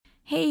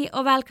Hej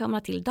och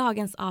välkomna till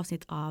dagens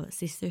avsnitt av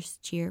Sisters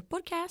Cheer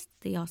Podcast.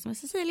 Det är jag som är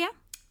Cecilia.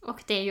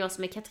 Och det är jag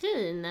som är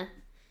Katrin.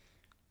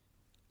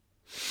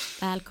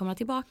 Välkomna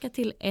tillbaka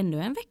till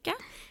ännu en vecka.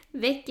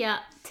 Vecka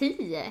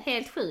 10.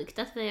 Helt sjukt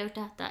att vi har gjort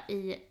detta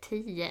i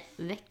 10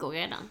 veckor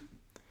redan.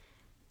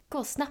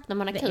 Går snabbt när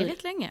man har kul. Det är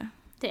rätt länge.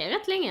 Det är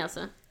rätt länge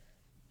alltså.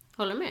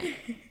 Håller med.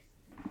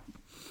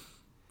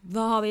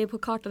 Vad har vi på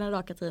kartan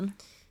idag, Katrin?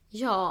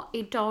 Ja,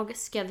 idag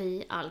ska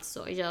vi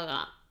alltså göra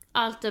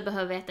allt du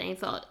behöver veta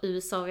inför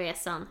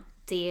USA-resan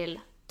del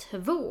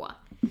 2.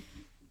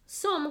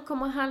 Som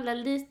kommer att handla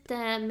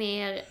lite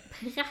mer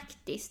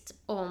praktiskt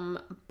om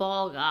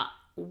bara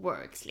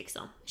words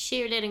liksom.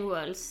 Cheerleading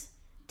worlds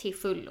till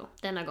fullo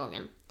denna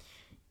gången.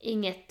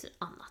 Inget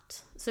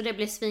annat. Så det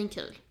blir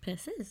svinkul.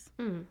 Precis.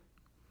 Mm.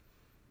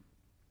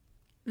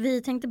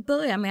 Vi tänkte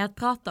börja med att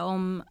prata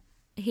om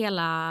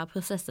hela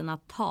processen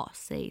att ta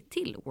sig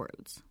till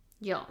Worlds.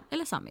 Ja,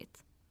 Eller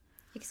Summit.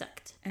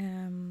 exakt.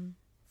 Ehm,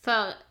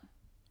 För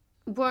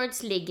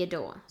Worlds ligger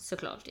då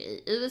såklart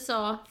i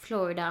USA,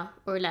 Florida,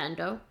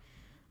 Orlando.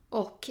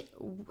 Och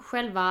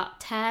själva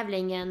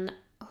tävlingen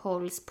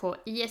hålls på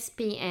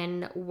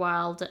ESPN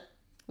Wide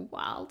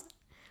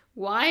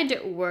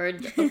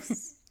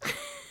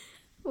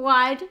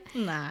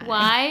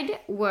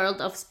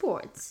World of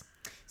Sports.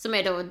 Som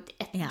är då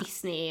ett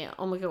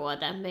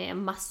Disney-område med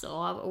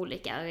massor av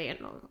olika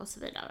arenor och så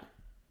vidare.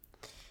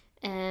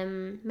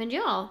 Men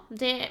ja,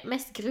 det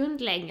mest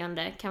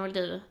grundläggande kan väl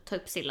du ta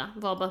upp, Silla.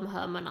 Vad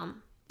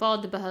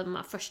behöver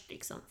man först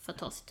liksom för att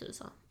ta sig till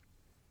USA?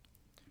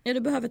 Ja, du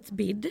behöver ett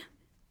bid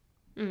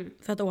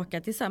för att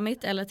åka till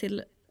Summit eller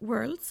till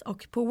Worlds.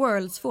 Och på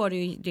Worlds får du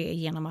ju det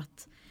genom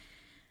att,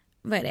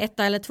 vad är det, 1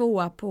 eller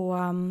 2 på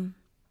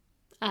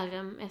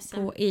RM-SM.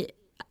 på i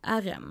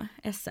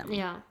RM-SM.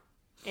 Ja,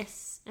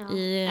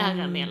 I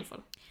RM i alla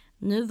fall.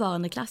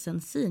 nuvarande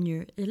klassen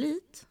Senior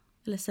Elite,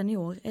 eller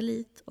Senior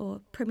Elite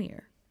och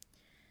Premier.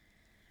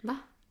 Va?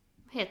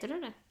 Heter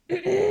det?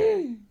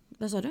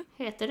 Vad sa du?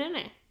 Heter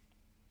det?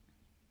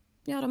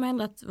 Ja, de har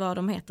ändrat vad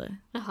de heter.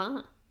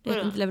 Jaha. Det heter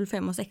Vadå? inte level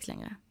 5 och 6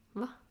 längre.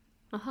 Va?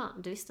 Jaha,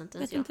 du visste inte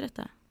ens Vet jag. inte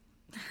detta?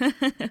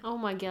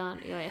 Oh my god,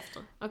 jag är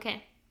efter.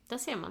 Okej, där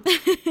ser man.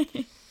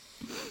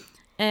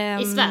 Ehm,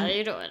 I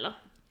Sverige då, eller?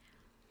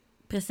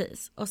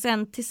 Precis. Och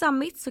sen till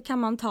Summit så kan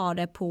man ta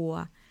det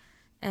på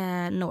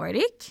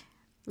Nordic.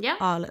 Ja.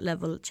 All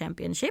Level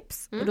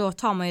Championships. Och då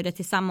tar man ju det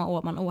till samma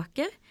år man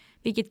åker.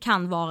 Vilket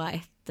kan vara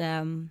ett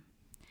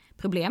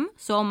problem.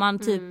 Så om man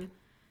typ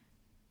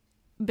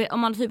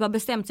har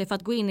bestämt sig för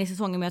att gå in i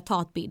säsongen med att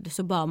ta ett bid,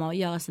 så bör man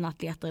göra sina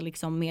atleter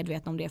liksom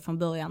medvetna om det från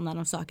början när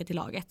de söker till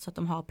laget. Så att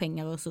de har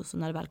pengar och resurser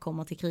när det väl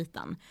kommer till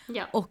kritan.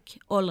 Ja. Och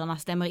åldrarna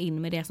stämmer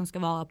in med det som ska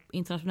vara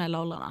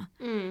internationella åldrarna.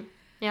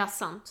 Ja,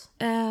 sant.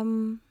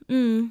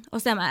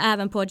 Och sen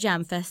även på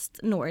Jamfest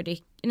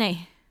Nordic.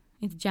 Nej,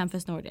 inte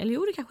Jamfest Nordic. Eller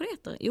jo, det kanske det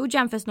heter. Jo,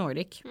 Jamfest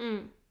Nordic.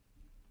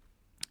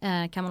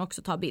 Kan man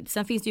också ta bid.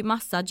 Sen finns det ju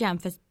massa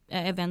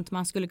Jamfest-event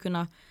man skulle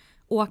kunna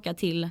åka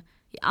till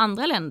i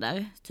andra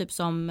länder. Typ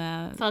som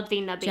För att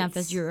vinna bids.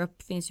 Jamfest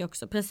Europe finns ju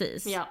också,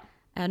 precis. Ja.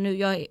 Nu,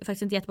 jag är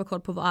faktiskt inte jättebra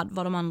koll på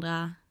vad de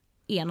andra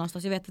är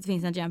någonstans. Jag vet att det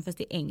finns en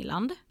Jamfest i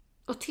England.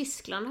 Och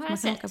Tyskland har Man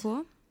jag kan sett. åka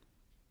på.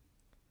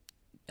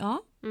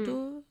 Ja,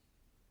 då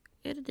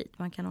är det dit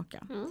man kan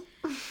åka.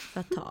 För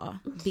att ta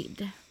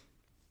bid.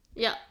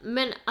 Ja,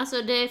 men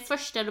alltså det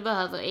första du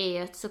behöver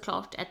är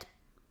såklart ett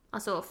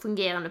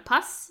fungerande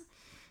pass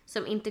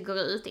som inte går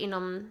ut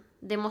inom,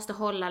 det måste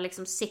hålla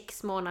liksom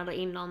 6 månader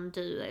innan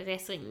du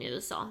reser in i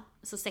USA.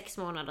 Så 6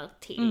 månader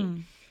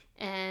till.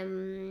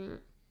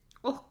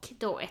 Och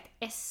då ett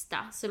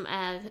ESTA som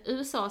är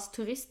USAs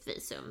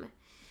turistvisum.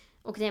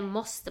 Och det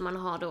måste man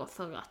ha då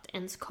för att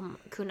ens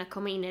kunna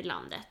komma in i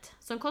landet.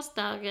 Som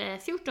kostar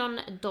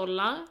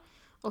 $14.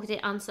 Och det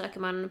ansöker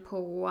man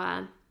på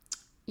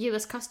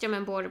US Custom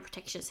and Border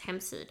Protections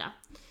hemsida.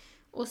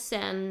 Och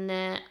sen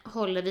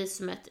håller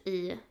visumet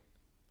i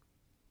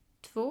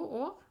 2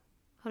 år.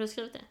 Har du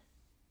skrivit det?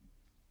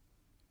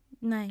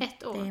 Nej,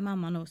 1 år. det är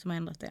mamma nog som har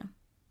ändrat det.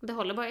 Det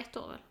håller bara 1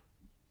 år väl?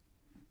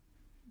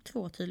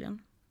 2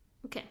 tydligen.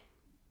 Okej.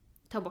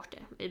 Ta bort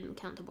det. Vi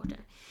kan ta bort det.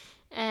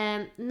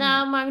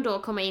 När man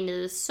då kommer in i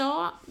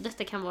USA,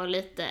 detta kan vara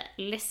lite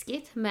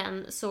läskigt,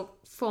 men så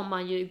får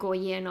man ju gå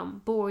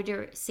igenom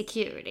border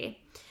security.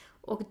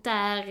 Och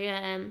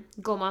där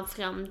går man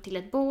fram till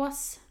ett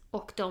bås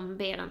och de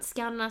ber en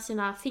skanna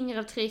sina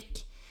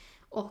fingeravtryck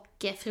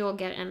och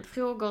frågar en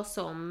frågor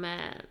som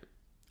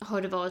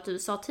har du varit i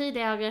USA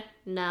tidigare?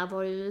 När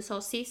var du i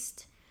USA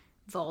sist?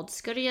 Vad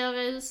ska du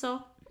göra i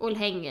USA?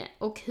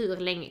 Och hur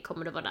länge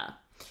kommer du vara där?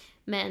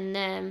 Men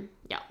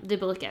ja, det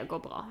brukar gå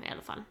bra i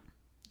alla fall.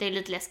 Det är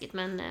lite läskigt,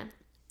 men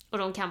och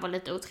de kan vara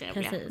lite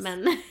otrevliga. Precis.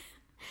 Men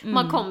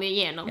man kommer ju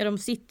igenom. Ja, de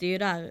sitter ju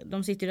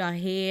där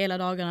hela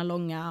dagarna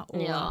långa.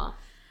 Och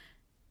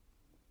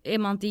är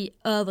man inte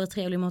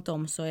övertrevlig mot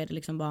dem så är det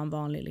liksom bara en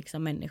vanlig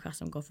liksom människa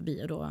som går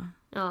förbi och då.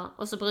 Ja,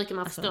 och så brukar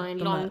man stå i en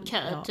lång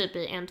kö typ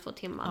i 1-2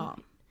 timmar. Ja.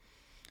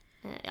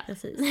 Ja.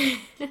 Precis.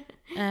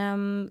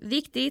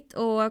 Viktigt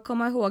att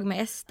komma ihåg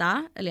med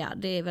ESTA, eller ja,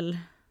 det är väl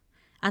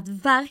att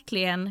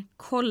verkligen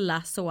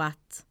kolla så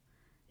att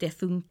det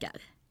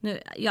funkar.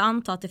 Nu, jag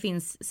antar att det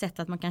finns sätt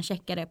att man kan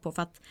checka det på,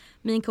 för att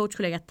min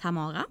coachkollega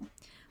Tamara,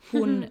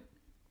 hon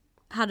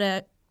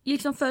hade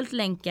liksom följt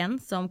länken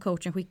som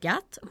coachen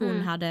skickat.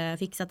 Hon hade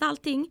fixat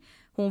allting.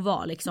 Hon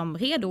var liksom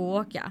redo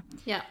att åka.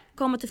 Ja.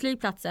 Kommer till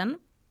flygplatsen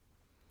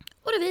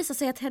och det visar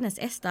sig att hennes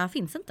ESTA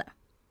finns inte.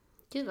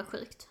 Gud vad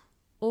sjukt.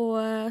 Och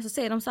så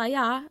säger de så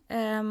här,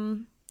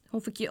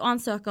 hon fick ju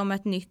ansöka om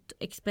ett nytt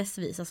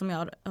expressvisa som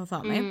jag har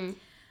för mig.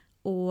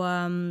 Och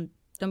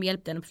de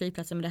hjälpte henne på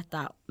flygplatsen med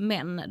detta.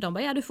 Men de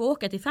bara, du får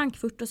åka till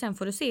Frankfurt och sen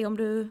får du se om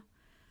du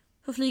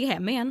får flyga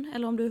hem igen.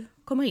 Eller om du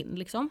kommer in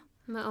liksom.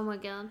 Men oh my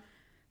god.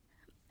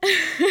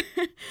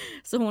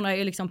 Så hon har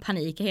ju liksom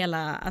panik i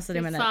hela, alltså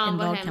det menar, en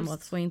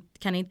lagkamrat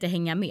kan inte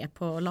hänga med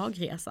på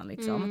lagresan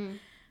liksom.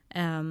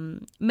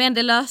 Men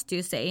det löste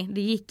ju sig.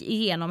 Det gick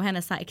igenom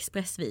hennes här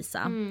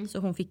expressvisa. Så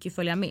hon fick ju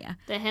följa med.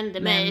 Det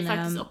hände mig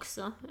faktiskt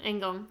också en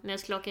gång när jag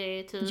skulle åka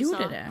till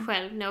USA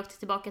själv. När jag åkte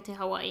tillbaka till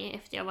Hawaii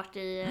efter jag varit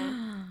i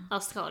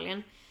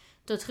Australien.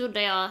 Då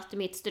trodde jag att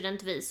mitt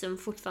studentvisum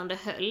fortfarande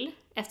höll.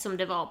 Eftersom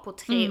det var på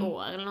 3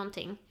 år eller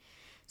någonting.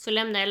 Så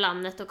lämnade jag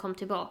landet och kom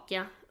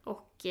tillbaka.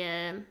 Och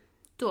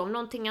då om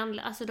någonting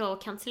alltså då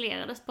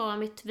cancellerades bara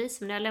mitt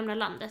visum när jag lämnade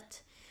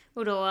landet.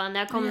 Och då när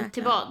jag kom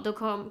tillbaka, då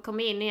kom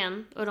jag in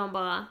igen och de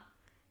bara,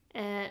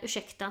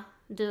 ursäkta,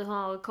 du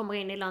kommer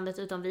in i landet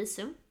utan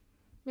visum.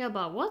 Jag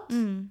bara, what?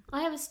 I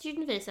have a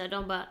student visa.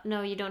 De bara,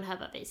 no you don't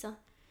have a visa.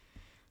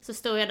 Så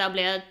stod jag där och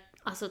blev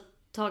alltså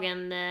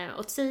tagen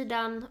åt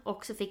sidan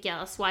och så fick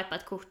jag swipa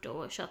ett kort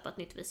och köpa ett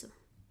nytt visum.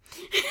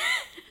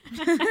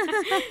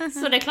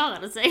 Så det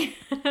klarade sig.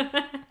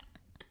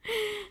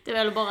 Det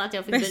var väl bara att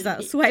jag fick...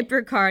 Bästa, swipe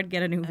your card,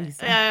 get a new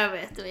visa. Ja, jag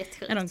vet, det var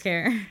jättesjukt. I don't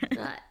care.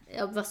 Nej,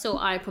 jag var så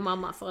arg på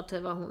mamma för att det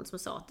var hon som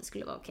sa att det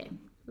skulle vara okej.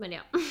 Men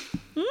ja.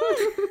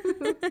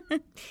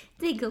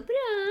 Det går bra.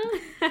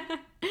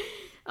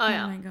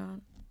 Ja. Oh my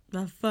god.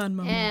 Vad fan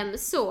mamma.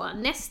 Så,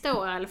 nästa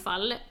år i alla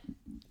fall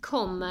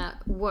kommer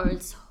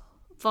Worlds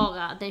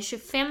vara den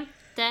 25...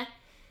 Nu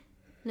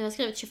har jag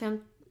skrivit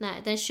 25...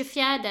 Nej, den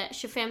 24,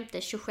 25,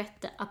 26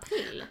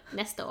 april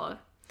nästa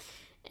år.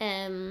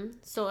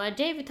 Så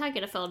det är vi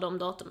taggade för de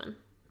datumen.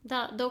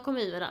 Då kommer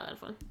vi där i alla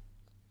fall.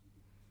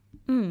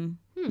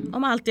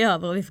 Om allt är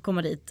över och vi får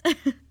komma dit.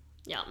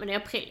 Ja, men i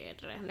april är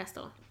det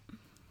nästa år.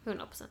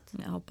 100%.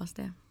 Jag hoppas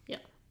det. Ja,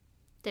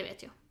 det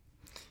vet jag.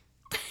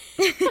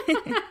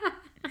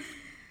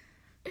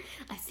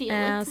 I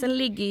feel it.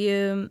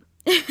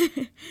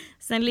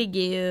 Sen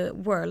ligger ju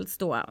Worlds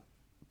då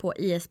på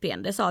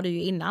ISPN. Det sa du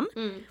ju innan.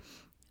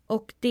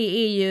 Och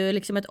det är ju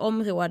liksom ett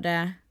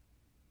område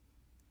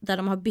där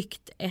de har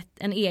byggt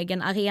en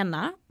egen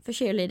arena för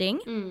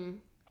cheerleading.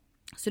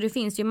 Så det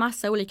finns ju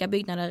massa olika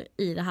byggnader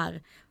i det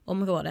här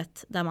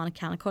området där man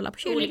kan kolla på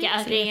cheerleading. Olika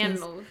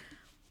arenor.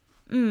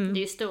 Det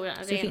är ju stora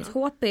arenor. Så det finns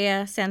HP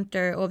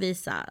Center och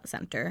Visa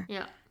Center.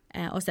 Ja.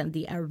 Och sen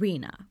The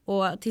Arena.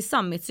 Och till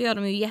Summit så gör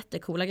de ju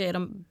jättecoola grejer.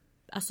 De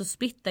alltså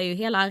splittar ju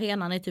hela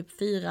arenan i typ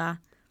 4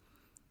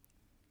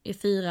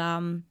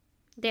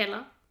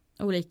 delar.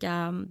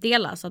 Olika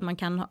delar så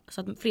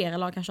att flera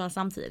lag kan köra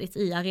samtidigt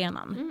i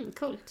arenan.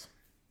 Coolt.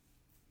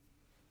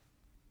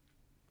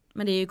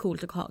 Men det är ju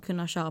coolt att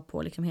kunna köra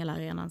på liksom hela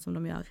arenan som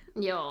de gör.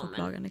 Ja,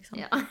 topplagen liksom.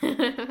 Ja,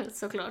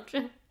 såklart.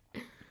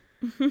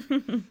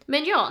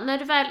 Men ja, när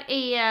du väl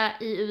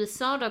är i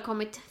USA, du har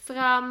kommit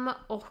fram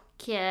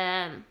och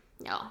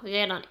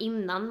redan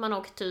innan man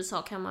åker till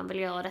USA kan man väl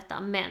göra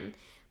detta. Men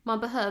man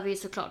behöver ju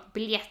såklart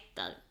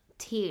biljetter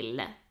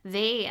till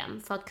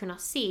VM för att kunna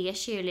se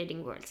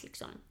Cheerleading Worlds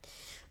liksom.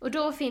 Och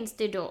då finns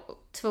det då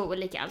 2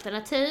 olika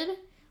alternativ.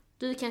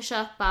 Du kan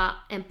köpa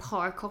en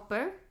park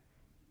hopper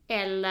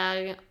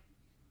eller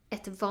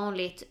ett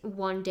vanligt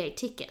one day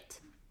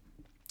ticket.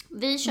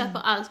 Vi köper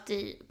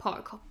alltid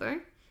park hopper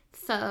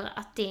för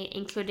att det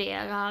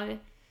inkluderar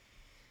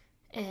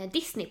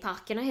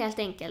Disneyparkerna helt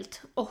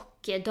enkelt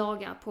och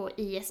dagar på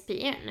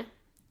ISPN.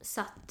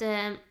 Så att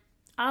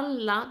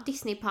alla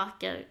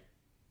Disneyparker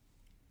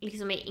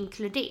liksom är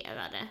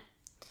inkluderade.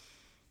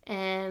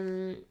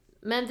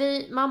 Men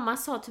mamma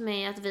sa till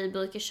mig att vi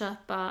brukar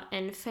köpa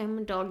en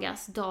 5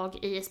 dagars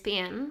dag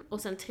ISPN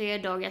och sen 3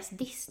 dagars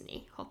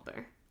Disney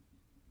hopper.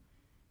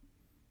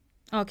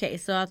 Okej,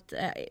 så att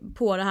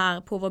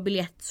på vår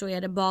biljett så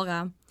är det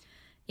bara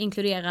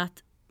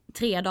inkluderat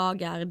 3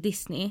 dagar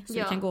Disney. Så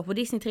vi kan gå på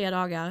Disney 3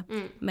 dagar.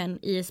 Men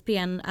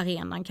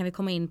ISPN-arenan kan vi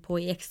komma in på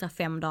i extra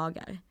 5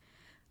 dagar.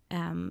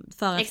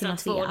 För att kunna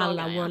se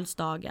alla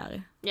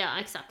Worlds-dagar. Ja,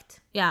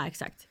 exakt. Ja,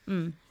 exakt.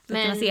 För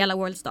att kunna se alla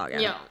Worlds-dagar.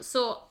 Ja,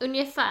 så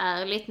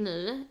ungefärligt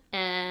nu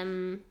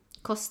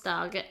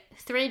kostar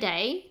 3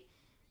 day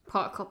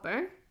park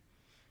hopper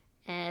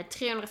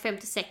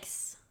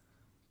 356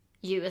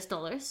 US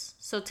dollars.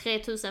 Så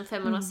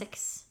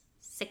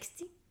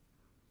 3560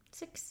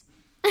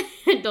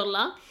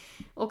 dollar.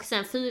 Och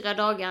sen 4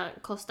 dagar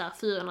kostar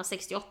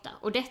 468.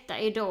 Och detta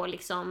är då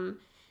liksom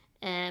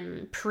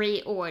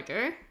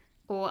pre-order.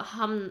 Och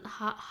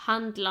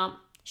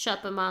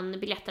köper man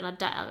biljetterna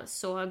där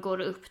så går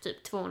det upp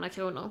typ 200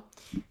 kronor.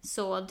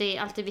 Så det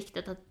är alltid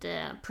viktigt att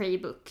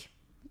pre-book.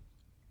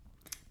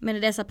 Men i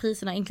dessa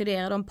priserna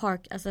inkluderar de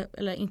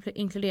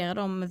inkluderar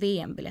de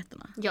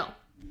VM-biljetterna? Ja,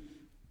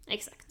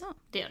 exakt. Ja.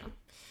 Det gör de.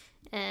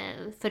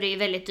 För det är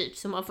väldigt dyrt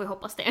så man får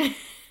hoppas det.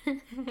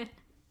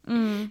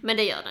 Men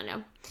det gör den,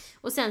 ja.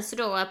 Och sen så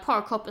då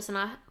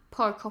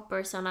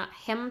parkhoppersarna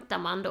hämtar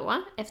man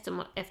då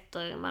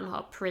efter man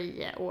har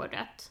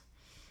pre-ordrat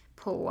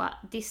på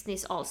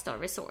Disneys All-Star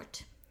Resort.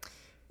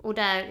 Och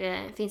där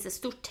finns ett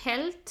stort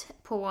tält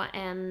på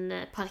en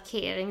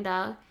parkering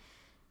där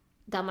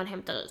man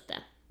hämtar ut det.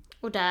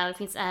 Och där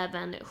finns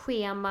även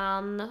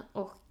scheman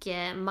och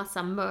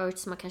massa merch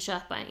som man kan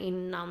köpa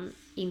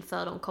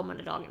inför de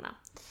kommande dagarna.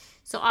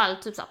 Så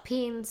allt typ så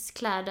pins,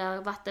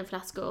 kläder,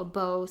 vattenflaskor,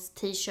 bows,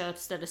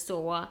 t-shirts där det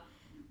står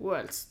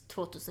Worlds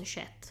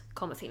 2021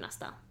 kommer finnas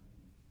där.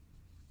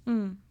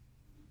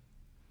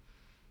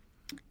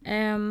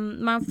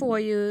 Man får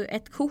ju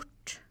ett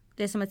kort.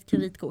 Det är som ett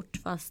kreditkort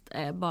fast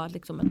bara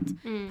liksom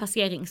ett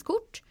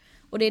passeringskort.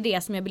 Och det är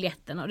det som är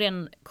biljetten. Och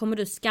den kommer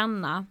du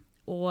scanna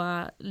och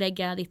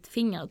lägga ditt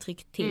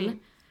fingeravtryck till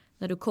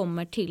när du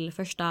kommer till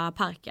första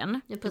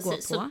parken. Ja,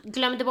 precis. Så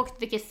glöm inte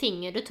bort vilket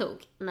finger du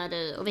tog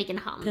och vilken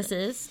hand.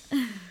 Precis.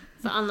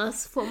 För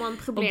annars får man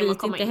problem och att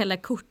komma inte in. Heller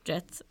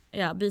kortet.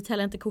 Ja, byt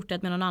heller inte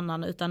kortet med någon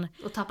annan utan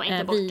och tappa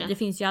inte bort det. Det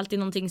finns ju alltid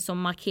någonting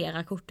som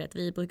markerar kortet.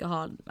 Vi brukar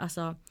ha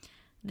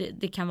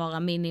det kan vara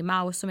Minnie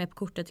Mouse som är på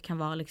kortet, det kan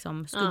vara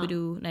liksom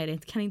Scooby-Doo. Nej,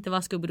 det kan inte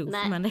vara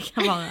Scooby-Doo, men det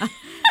kan vara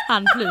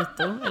han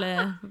Pluto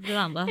eller den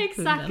andra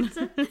hunden.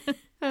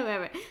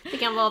 Det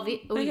kan vara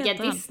olika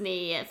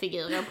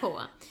Disney-figurer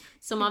på.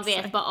 Så man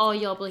vet bara,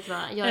 jag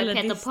är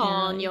Peter Disney,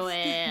 Pan, jag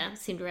är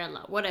Cinderella,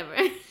 whatever.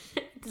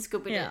 Inte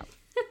Scooby-Doo. Yeah.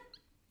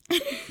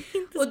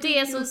 Och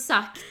det som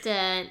sagt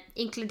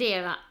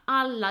inkluderar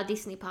alla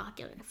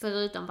Disney-parker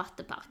förutom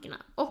vattenparkerna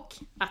och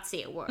att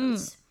se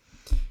Worlds.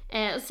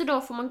 Så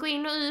då får man gå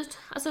in och ut,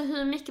 alltså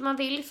hur mycket man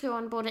vill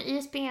från både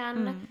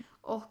ISBN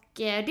och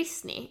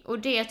Disney. Och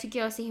det tycker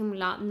jag är så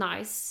himla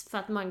nice för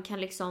att man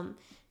kan liksom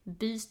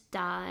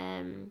byta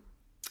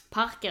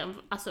parker,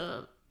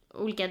 alltså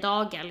olika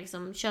dagar,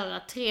 liksom köra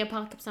 3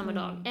 parker på samma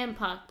dag, en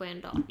park på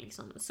en dag,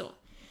 liksom så.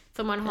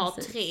 För man har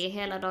 3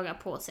 hela dagar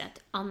på sig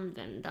att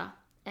använda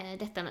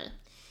detta nu.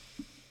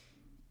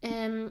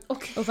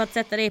 Och för att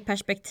sätta det i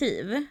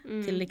perspektiv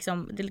till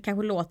liksom, det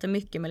kanske låter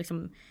mycket med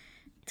liksom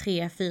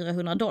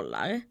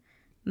 $300-400,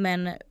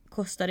 men det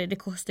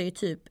kostar ju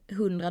typ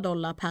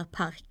 $100 per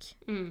park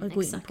att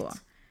gå in på.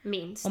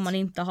 Minst. Om man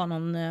inte har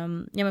någon,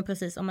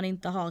 om man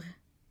inte har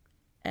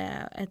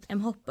ett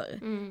M-hopper.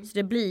 Så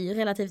det blir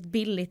relativt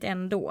billigt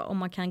ändå om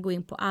man kan gå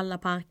in på alla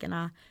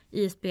parkerna,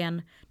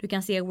 ISBN, du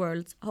kan se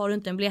Worlds. Har du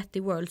inte en biljett i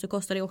Worlds så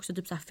kostar det också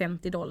typ så här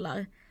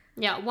 $50.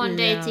 Ja, one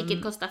day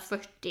ticket kostar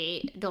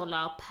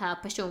 $40 per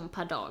person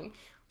per dag.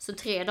 Så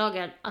 3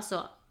 dagar,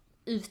 alltså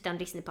utan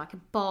Disneyparker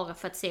bara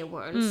för att se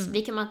Worlds.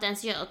 Vilket man inte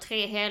ens gör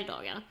 3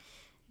 heldagar.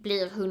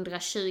 Blir 1200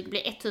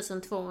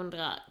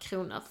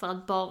 kronor för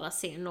att bara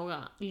se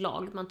några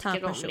lag man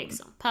tycker om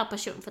liksom. Per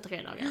person för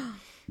 3 dagar.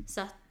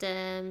 Så att,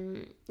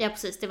 ja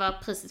precis, det var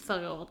priset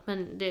förra året,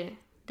 men det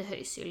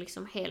höjs ju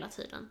liksom hela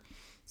tiden.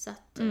 Så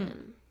att,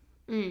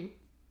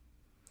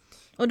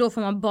 Och då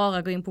får man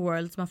bara gå in på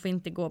Worlds, man får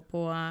inte gå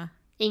på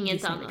inget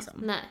Disney, annat,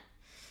 liksom.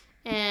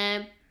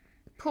 Nej.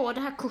 På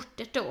det här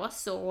kortet då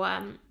så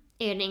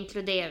är det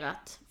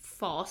inkluderat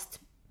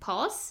Fast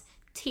Pass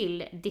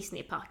till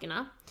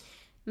Disneyparkerna.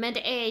 Men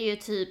det är ju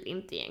typ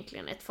inte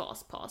egentligen ett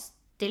Fast Pass.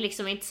 Det är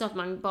liksom inte så att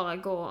man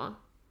bara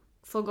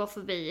får gå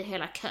förbi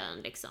hela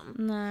kön liksom.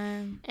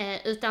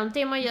 Nej. Utan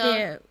det man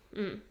gör...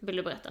 vill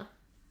du berätta?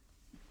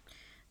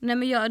 Nej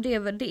men det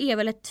är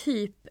väl ett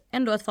typ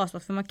ändå ett Fast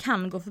Pass för man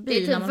kan gå förbi det är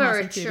typ när man har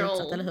sin tid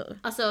utsatt, eller hur?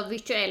 Alltså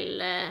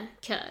virtuell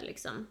kö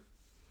liksom.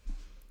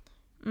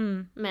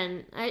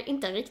 Men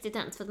inte riktigt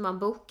ens för att man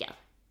bokar.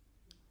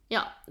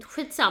 Ja,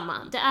 skitsamma.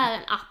 Det är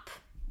en app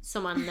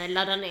som man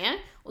laddar ner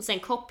och sen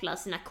kopplar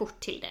sina kort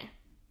till det.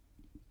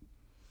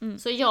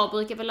 Så jag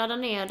brukar väl ladda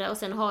ner det och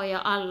sen har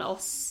jag alla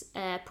oss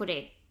på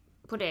den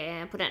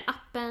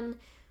appen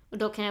och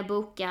då kan jag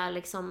boka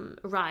liksom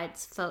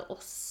rides för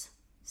oss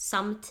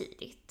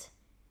samtidigt.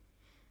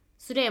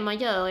 Så det man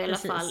gör i alla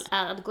fall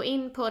är att gå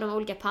in på de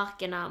olika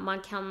parkerna.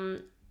 Man kan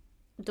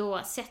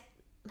då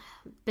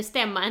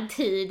bestämma en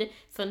tid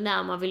för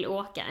när man vill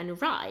åka en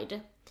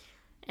ride.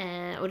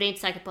 Och det är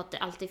inte säkert på att det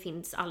alltid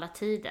finns alla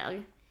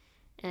tider.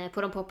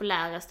 På de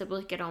populäraste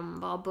brukar de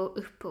vara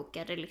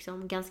uppbokade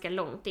liksom ganska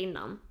långt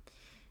innan.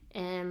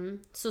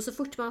 Så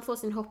fort man får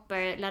sin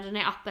hopper, laddar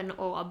ner appen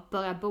och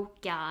börjar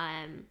boka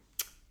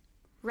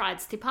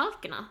rides till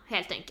parkerna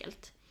helt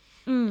enkelt.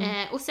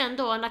 Och sen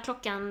då när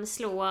klockan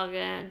slår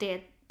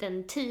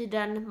den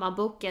tiden man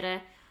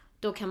bokade,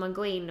 då kan man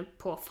gå in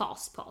på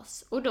Fast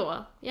Pass. Och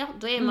då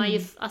är man ju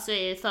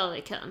före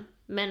i kön.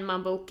 Men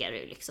man bokar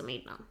ju liksom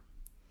innan.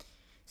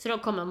 Så då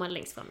kommer man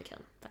längst fram i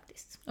kön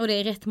faktiskt. Och det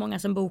är rätt många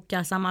som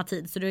bokar samma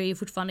tid. Så det är ju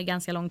fortfarande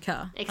ganska lång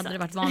kö. Exakt. Hade det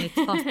varit vanligt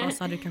Fast Pass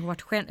så hade du kanske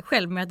varit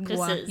själv med att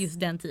gå just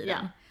den tiden.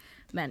 Ja.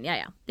 Men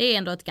ja, det är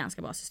ändå ett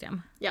ganska bra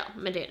system. Ja,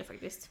 men det är det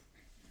faktiskt.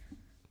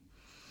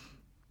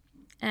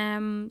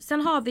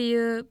 Sen har vi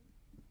ju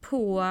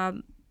på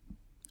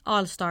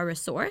All Star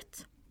Resort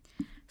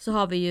så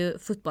har vi ju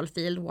football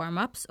field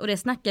warm-ups. Och det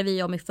snackar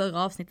vi om i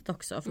förra avsnittet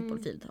också, football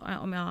field,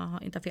 om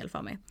jag inte har fel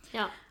för mig.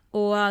 Ja.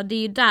 Och det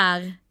är ju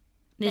där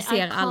ni The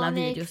ser alla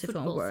iconic videos ifrån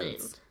football Worlds.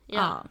 field.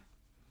 Ja.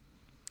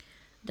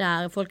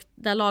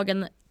 Där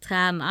lagen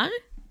tränar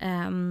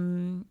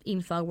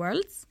inför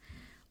Worlds.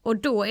 Och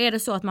då är det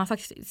så att man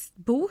faktiskt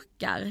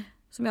bokar,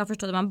 som jag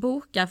förstår det, man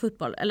bokar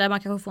fotboll, eller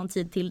man kanske får en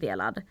tid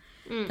tilldelad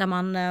där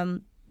man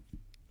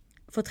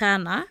får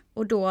träna.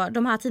 Och då,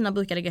 de här tiderna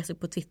brukar läggas upp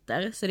på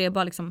Twitter, så det är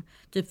bara liksom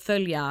typ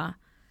följa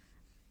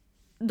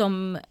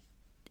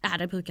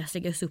det brukar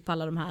läggas upp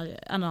alla de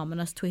här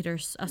anonymous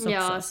twitters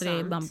också, så det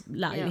är, man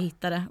lär ju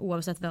hitta det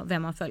oavsett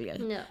vem man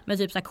följer. Ja. Men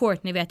typ så här,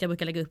 Courtney vet jag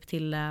brukar lägga upp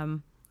till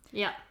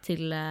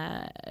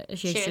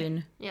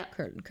Shearsyn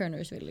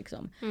Kernersville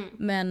liksom.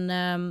 Men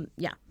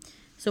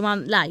så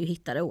man lär ju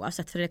hitta det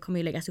oavsett, för det kommer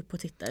ju läggas upp på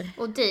Twitter.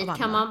 Och dit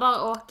kan man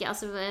bara åka,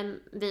 alltså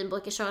vi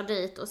brukar köra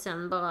dit och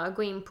sen bara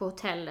gå in på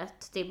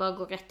hotellet. Det är bara att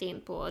gå rätt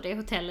in på det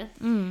hotellet.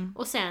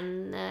 Och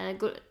sen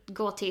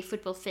gå till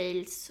football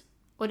fields.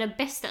 Och den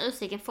bästa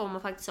utsikten får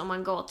man faktiskt om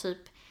man går typ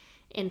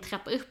en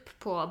trappa upp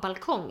på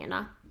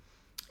balkongerna.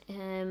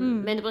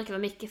 Men det brukar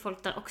vara mycket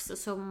folk där också,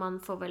 så man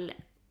får väl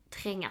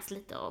trängas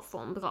lite och få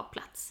en bra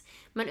plats.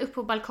 Men upp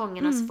på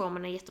balkongerna så får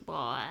man en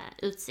jättebra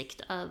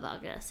utsikt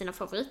över sina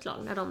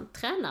favoritlag när de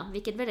tränar,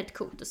 vilket är väldigt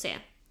coolt att se.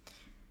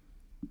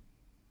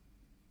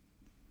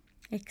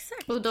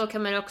 Exakt. Och då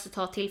kan man också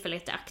ta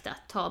tillfället i akt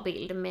att ta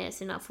bild med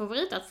sina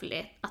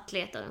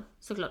favoritatleter,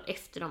 såklart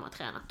efter de har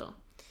tränat då.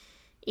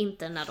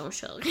 Inte när de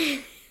kör.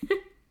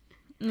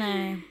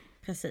 Nej,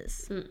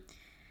 precis.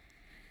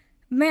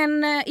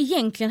 Men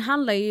egentligen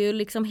handlar ju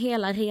liksom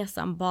hela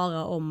resan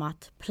bara om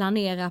att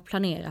planera.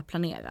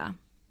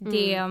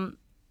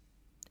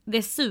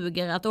 Det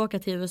suger att åka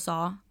till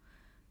USA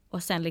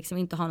och sen liksom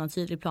inte ha någon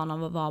tydlig plan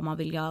om vad man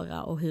vill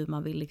göra och hur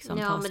man vill liksom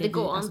ta sig. Ja, men det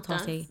går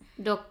alltså, inte.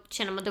 Då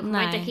känner man, då kommer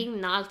man inte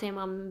hinna allt det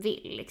man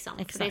vill liksom.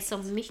 För det är så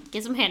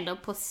mycket som händer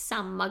på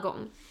samma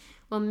gång.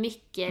 Och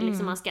mycket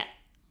liksom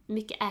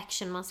mycket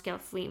action man ska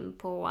få in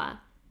på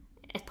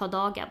ett par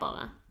dagar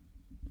bara.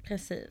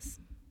 Precis.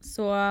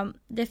 Så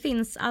det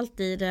finns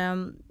alltid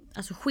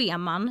alltså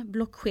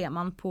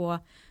blockscheman på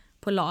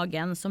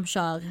lagen som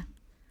kör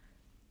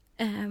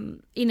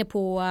inne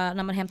på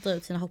när man hämtar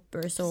ut sina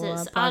hoppers och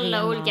på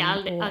alla olika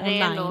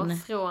arenor online.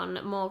 Från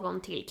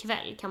morgon till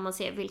kväll kan man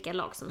se vilka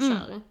lag som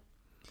kör.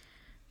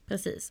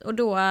 Precis. Och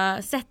då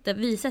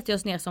vi sätter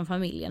oss ner som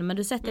familjen, men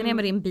du sätter ner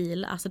med din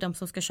bil, alltså de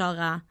som ska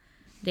köra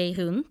dig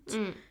runt.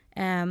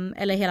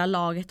 Eller hela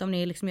laget, om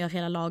ni liksom gör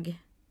hela lag.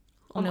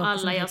 Om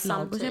alla gör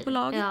samtidigt. På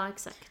lag. Ja,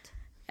 exakt.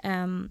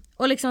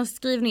 Och liksom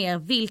skriv ner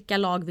vilka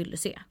lag vill du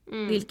se.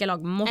 Vilka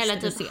lag måste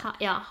eller typ du se.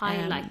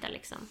 Highlighta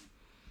liksom.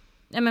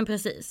 Ja, men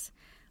precis.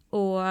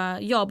 Och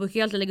jag brukar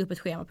ju alltid lägga upp ett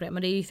schema på det,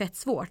 men det är ju fett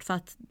svårt för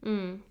att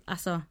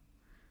alltså,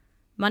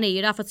 man är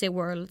ju där för att se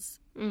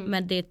Worlds,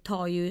 men det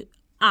tar ju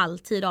all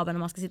tid av en när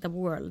man ska sitta på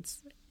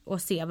Worlds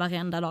och se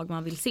varenda lag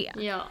man vill se.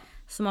 Ja.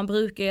 Så man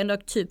brukar ju ändå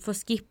typ få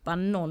skippa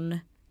någon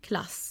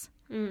klass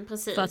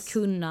precis. för att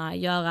kunna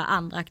göra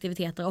andra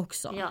aktiviteter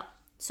också. Ja.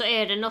 Så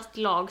är det något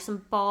lag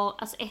som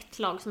alltså ett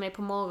lag som är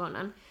på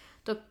morgonen,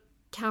 då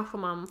kanske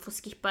man får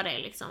skippa det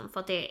liksom, för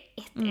att det är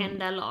ett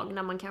enda lag,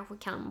 när man kanske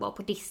kan vara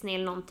på Disney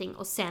eller någonting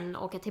och sen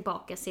åka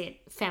tillbaka och se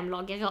 5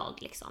 lag i rad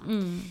liksom.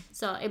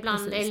 Så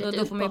ibland är det lite och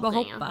då får man ju bara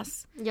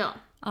hoppas.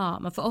 Ja,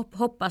 man får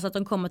hoppas att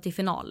de kommer till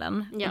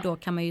finalen. Ja. Och då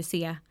kan man ju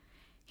se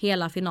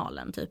hela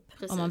finalen typ.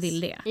 Precis. Om man vill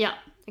det. Ja,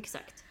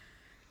 exakt.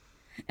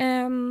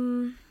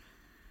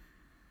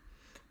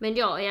 Men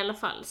ja, i alla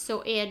fall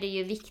så är det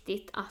ju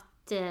viktigt att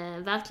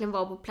verkligen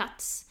vara på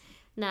plats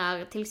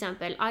när till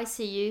exempel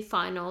ICU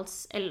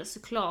finals eller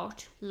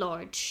såklart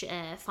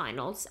large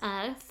finals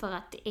är, för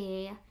att det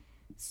är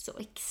så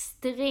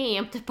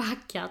extremt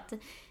packat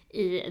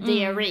i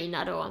the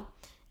arena då.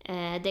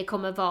 Det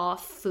kommer vara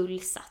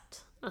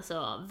fullsatt.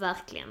 Alltså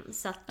verkligen.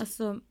 Så att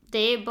alltså, det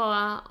är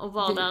bara att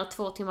vara där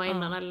 2 timmar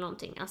innan eller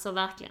någonting. Alltså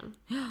verkligen.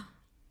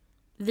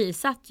 Vi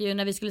satt ju,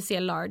 när vi skulle se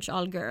large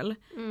all girl,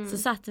 så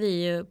satt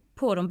vi ju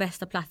på de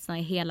bästa platserna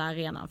i hela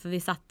arenan. För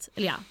vi satt,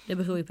 eller ja, det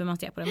beror ju på hur man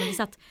ser på det, men vi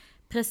satt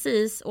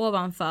precis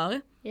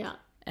ovanför. Ja.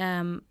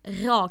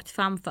 Rakt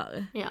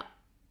framför. Ja.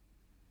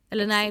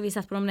 Eller nej, vi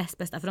satt på de näst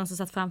bästa, för de som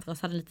satt framför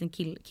oss hade en liten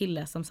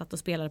kille som satt och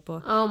spelade på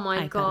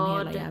iPaden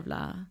hela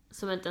jävla,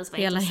 som inte ens var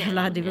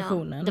hela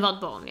divisionen. Ja, det var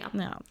ett barn,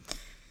 ja.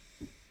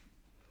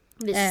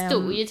 Vi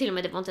stod ju till och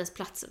med, det var inte ens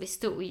platser, vi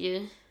stod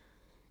ju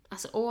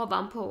alltså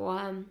ovanpå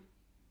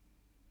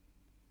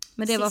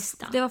men det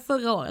var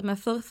förra året, men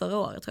förra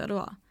året tror jag det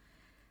var.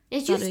 Ja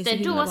just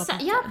det, då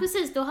ja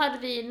precis, då hade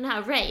vi den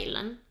här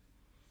railen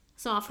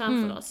som var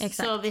framför oss.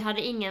 Exakt. Så vi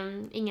hade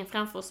ingen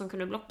framför oss som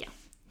kunde blocka.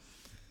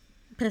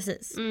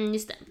 Precis.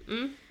 Just det.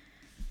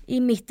 I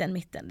mitten.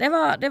 Det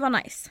var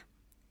nice.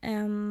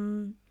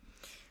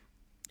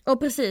 Och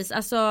precis,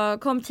 alltså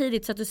kom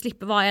tidigt så att du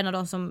slipper vara en av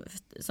de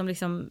som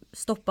liksom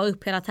stoppar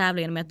upp hela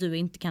tävlingen med att du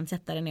inte kan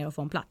sätta dig ner och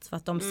få en plats. För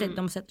att de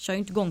kör ju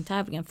inte igång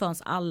tävlingen förrän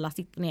alla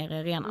sitter ner i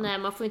arenan. Nej,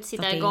 man får inte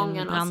sitta i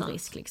gången och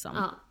brandrisk liksom.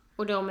 Ja,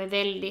 och de är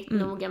väldigt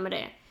noga med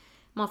det.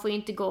 Man får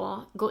inte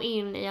gå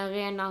in i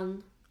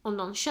arenan om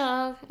någon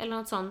kör eller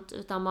något sånt,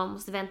 utan man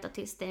måste vänta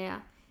tills det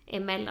är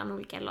mellan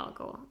olika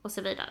lag och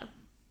så vidare.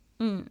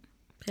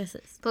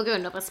 Precis. På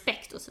grund av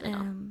respekt och så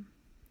vidare.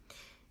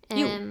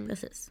 Jo,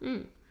 precis.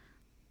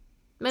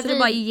 Men så det är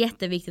bara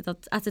jätteviktigt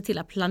att se till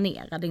att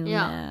planera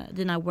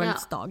dina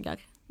Worlds-dagar.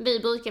 Vi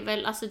brukar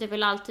väl, alltså det är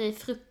väl alltid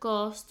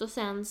frukost och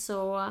sen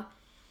så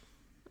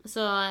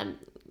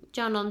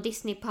gör någon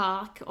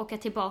Disney-park, åka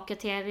tillbaka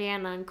till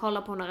arenan,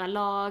 kolla på några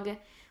lag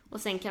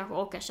och sen kanske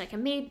åka och käka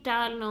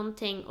middag eller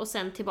någonting och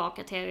sen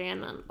tillbaka till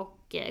arenan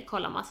och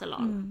kolla massa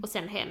lag och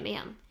sen hem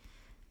igen.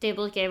 Det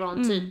brukar ju vara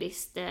en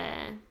typisk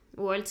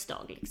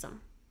Worlds-dag liksom.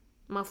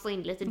 Man får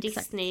in lite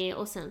Disney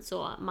och sen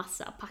så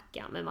massa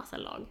packa med massa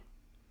lag.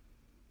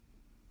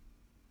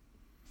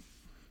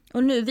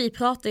 Och nu vi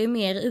pratar ju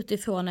mer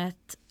utifrån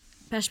ett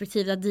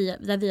perspektiv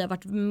där vi har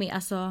varit med,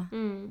 alltså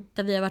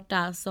där vi har varit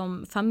där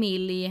som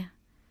familj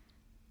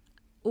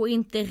och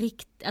inte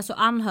riktigt, alltså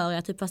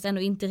anhöriga typ, fast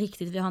ändå inte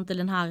riktigt. Vi har inte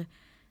den här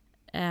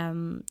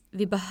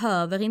vi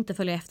behöver inte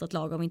följa efter ett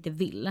lag om vi inte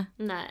vill.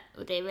 Nej,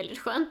 och det är väldigt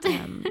skönt.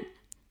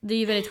 Det är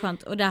ju väldigt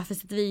skönt och därför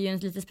sitter vi ju i en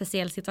lite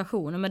speciell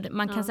situation. Men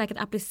man kan säkert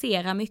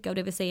applicera mycket av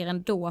det vi säger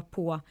ändå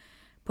på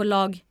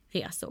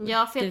lagresor.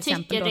 Ja, för jag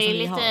tycker det är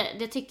lite,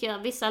 det tycker jag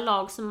vissa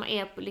lag som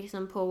är på,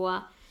 liksom på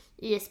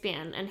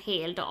ISBN en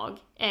hel dag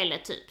eller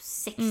typ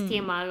 6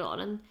 timmar i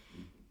raden.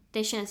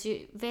 Det känns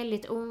ju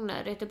väldigt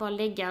onödigt att bara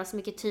lägga så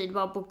mycket tid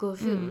bara på att gå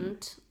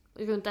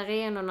runt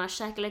arenorna,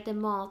 käka lite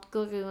mat,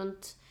 gå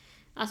runt.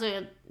 Alltså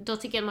då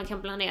tycker jag att man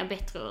kan planera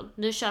bättre.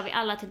 Nu kör vi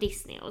alla till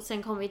Disney och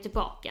sen kommer vi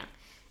tillbaka.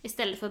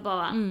 Istället för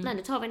bara, nej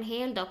nu tar vi en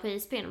hel dag på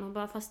ISBN och man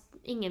bara, fast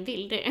ingen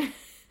vill det.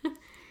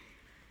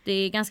 Det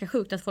är ganska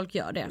sjukt att folk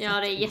gör det. Ja,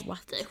 det är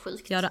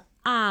jättesjukt. Jag hade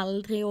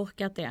aldrig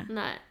orkat det.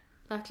 Nej,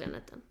 verkligen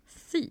inte.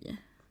 Fy.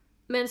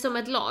 Men som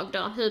ett lag då,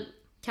 hur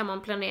kan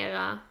man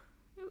planera?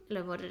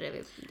 Eller var det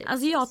vi...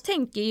 Alltså jag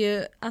tänker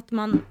ju att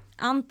man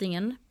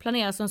antingen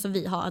planerar som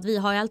vi har. Att vi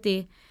har ju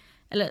alltid,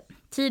 eller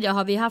tidigare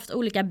har vi haft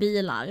olika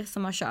bilar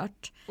som har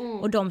kört.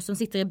 Och de som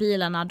sitter i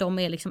bilarna, de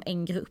är liksom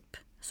en grupp.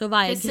 Så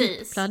varje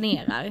grupp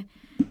planerar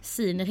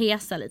sin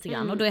resa lite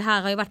grann. Och det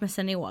här har ju varit med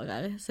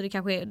seniorer. Så det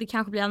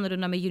kanske blir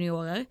annorlunda med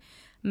juniorer.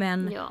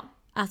 Men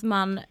att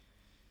man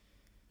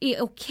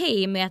är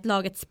okej med att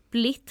laget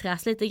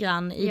splittras lite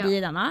grann i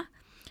bilarna.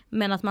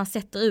 Men att man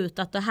sätter ut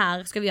att det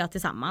här ska vi göra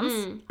tillsammans.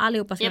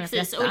 Allihopa ska göra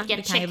detta.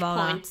 Olika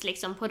checkpoints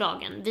liksom på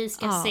dagen. Vi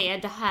ska se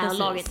det här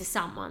laget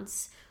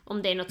tillsammans.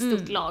 Om det är något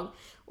stort lag.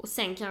 Och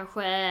sen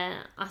kanske,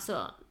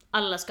 alltså...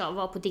 alla ska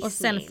vara på Disney. Och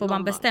sen får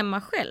man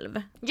bestämma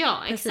själv.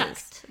 Ja,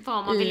 exakt.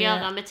 Vad man vill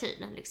göra med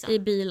tiden. Liksom. I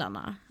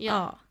bilarna.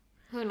 Ja.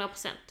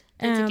 100%.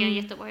 Det tycker jag är en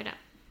jättebra idé.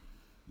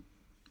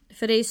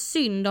 För det är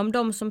synd om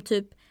de som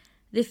typ...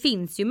 Det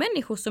finns ju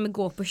människor som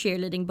går på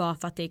cheerleading bara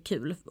för att det är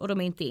kul. Och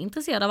de är inte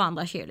intresserade av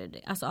andra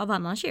cheerleading. Alltså av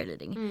annan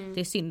cheerleading. Det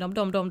är synd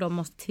om de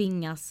måste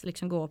tvingas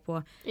liksom gå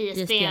på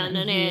ISBN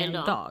en hel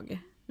dag.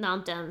 När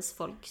inte ens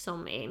folk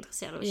som är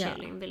intresserade av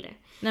cheerleading vill det.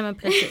 Nej men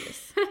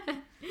precis.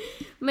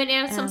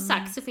 Men som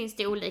sagt så finns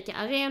det olika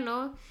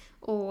arenor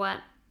och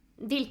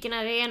vilken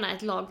arena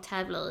ett lag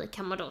tävlar i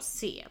kan man då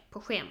se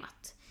på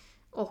schemat.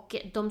 Och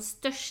de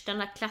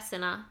största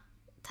klasserna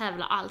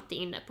tävlar alltid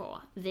inne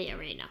på The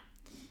Arena.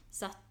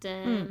 Så att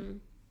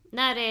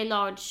när det är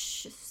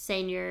large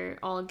senior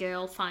all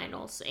girl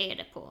final så är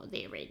det på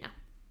The Arena.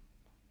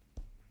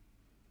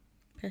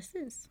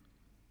 Precis.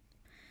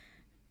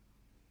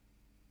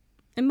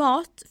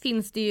 Mat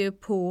finns det ju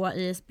på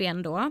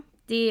ISBN då.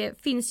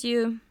 Det finns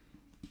ju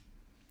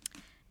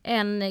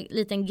en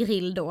liten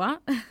grill då.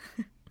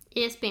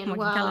 ISBN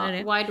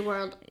Wide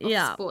World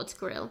of Sports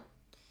Grill.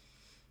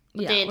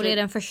 Och det är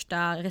den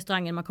första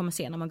restaurangen man kommer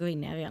se när man går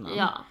in i arenan.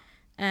 Ja.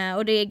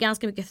 Och det är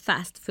ganska mycket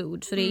fast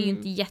food. Så det är ju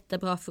inte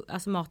jättebra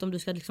mat om du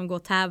ska liksom gå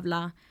och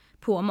tävla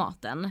på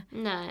maten.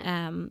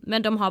 Nej.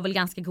 Men de har väl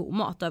ganska god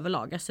mat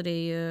överlag. Så det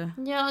är ju...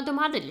 Ja, de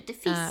hade lite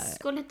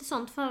fisk och lite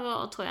sånt förra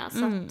året tror jag.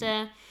 Så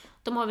att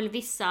de har väl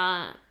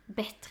vissa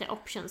bättre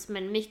options.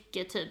 Men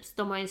mycket typ,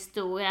 de har en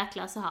stor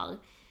jäkla så här...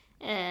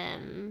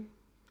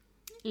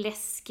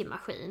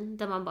 läskmaskin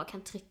där man bara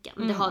kan trycka.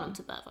 Men det har de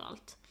typ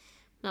överallt.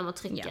 När man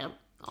trycker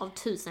av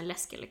 1000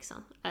 läsker liksom.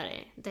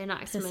 Det är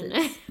nice. Men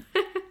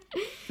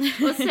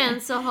och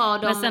sen så har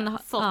de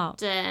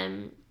fått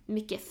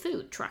mycket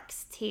food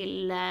trucks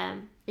till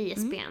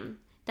ISBN.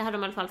 Det hade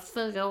de i alla fall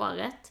förra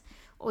året.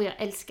 Och jag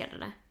älskade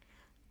det.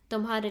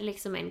 De hade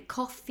liksom en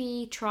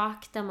coffee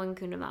truck där man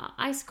kunde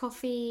vara ice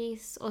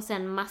coffees. Och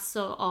sen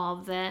massor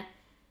av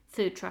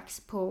food trucks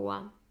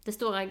på det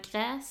stora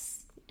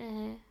gräs.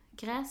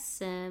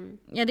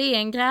 Ja, det är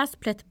en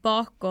gräsplätt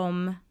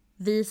bakom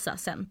Visa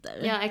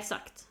Center. Ja,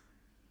 exakt.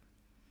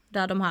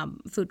 Där de här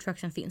food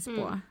trucksen finns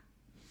på.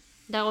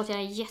 Där åt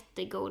jag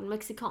jättegod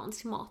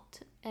mexikansk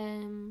mat.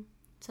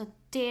 Så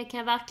det kan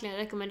jag verkligen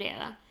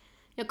rekommendera.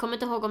 Jag kommer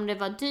inte ihåg om det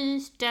var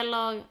dyrt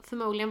eller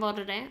förmodligen var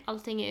det.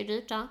 Allting är ju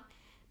dyrt där.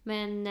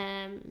 Men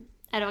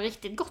det var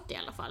riktigt gott i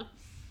alla fall.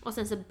 Och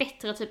sen så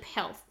bättre typ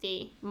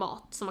healthy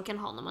mat som man kan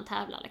ha när man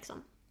tävlar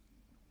liksom.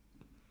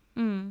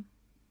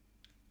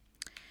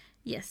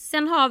 Yes.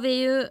 Sen har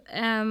vi ju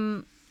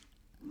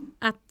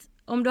att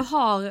om du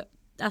har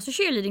alltså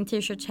cheerleading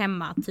t-shirts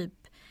hemma, typ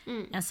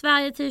en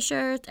Sverige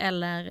t-shirt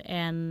eller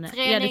en...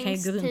 Ja, du kan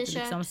ju gå runt i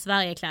liksom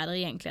Sverigekläder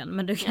egentligen,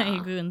 men du kan ju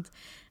gå runt.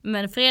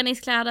 Men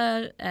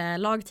föreningskläder,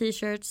 lag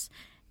t-shirts.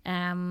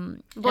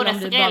 Både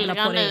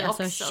föräldrar nu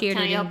alltså också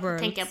kan jag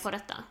tänka på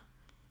detta.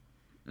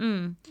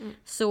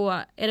 Så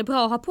är det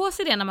bra att ha på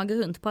sig det när man går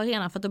runt på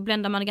arenan, för att då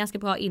bländar man ganska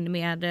bra in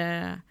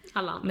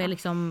med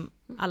liksom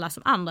alla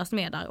som andra som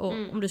är där. Och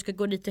om du ska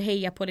gå dit och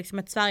heja på liksom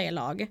ett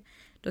Sverigelag,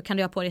 då kan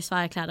du ha på dig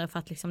Sverigekläder för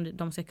att liksom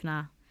de ska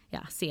kunna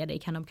se dig.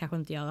 Kan de kanske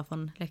inte göra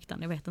från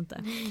läktaren, jag vet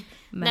inte.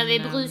 Men vi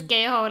brukar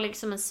ju ha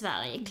liksom en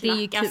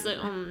Sverigeklack, alltså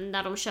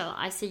när de kör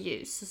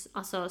ICU,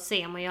 alltså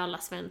ser man ju alla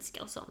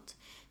svenskar och sånt.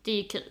 Det är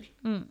ju kul,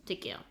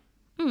 tycker jag.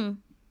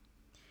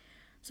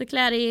 Så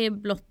klä dig i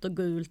blått och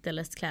gult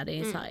eller klä dig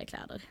i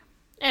Sverigekläder.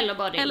 Eller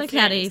bara det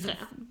klä dig i...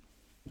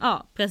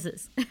 Ja,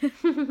 precis.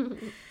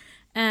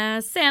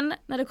 Sen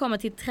när det kommer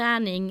till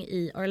träning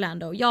i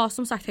Orlando. Jag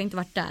som sagt har inte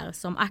varit där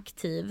som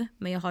aktiv,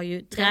 men jag har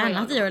ju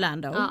tränat i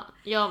Orlando. Ja,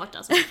 jag har varit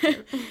där som aktiv.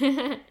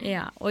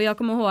 Ja, och jag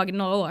kommer ihåg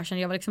några år sedan,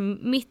 jag var liksom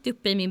mitt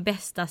uppe i min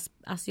bästa,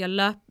 alltså jag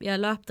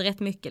löpte rätt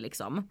mycket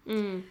liksom.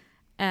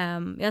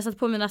 Jag satt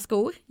på mina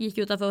skor, gick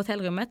utanför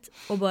hotellrummet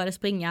och började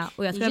springa,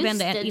 och jag tror jag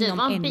vände inom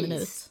en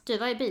minut. Du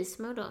var i beast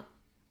då.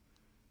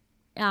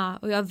 Ja,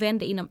 och jag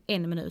vände inom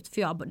en minut,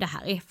 för det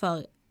här är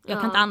för, jag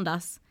kan inte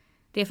andas.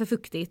 Det är för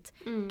fuktigt,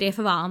 det är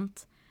för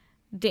varmt.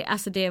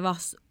 Det var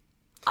så...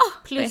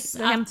 Plus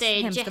att det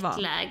är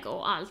jetlag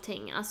och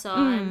allting. Alltså,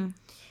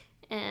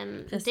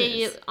 det är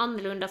ju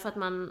annorlunda för att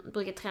man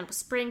brukar träna på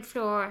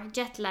springfloor,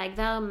 jetlag,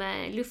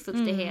 värme,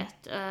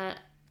 luftfuktighet.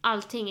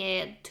 Allting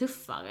är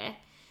tuffare.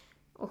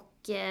 Och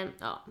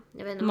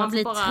jag vet inte, man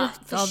blir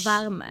trött av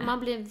värme. Man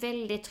blir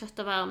väldigt trött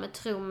av värme,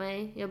 tro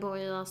mig. Jag bor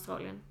i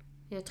Australien.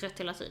 Jag är trött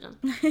hela tiden.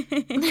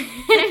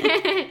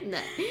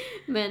 Nej.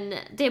 Men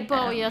det är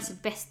bara att göra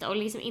sitt bästa och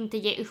liksom inte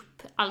ge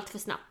upp allt för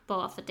snabbt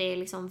bara för att det är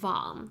liksom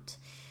varmt.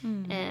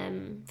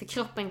 För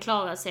kroppen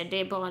klarar sig, det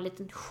är bara en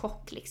liten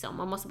chock liksom.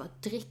 Man måste bara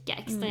dricka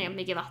extremt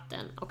mycket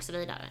vatten och så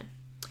vidare.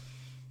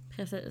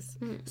 Precis.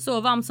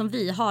 Så varmt som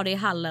vi har det i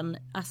hallen,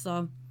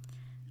 alltså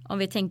om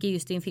vi tänker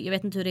just jag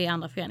vet inte hur det är i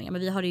andra föreningar,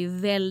 men vi har det ju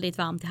väldigt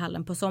varmt i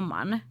hallen på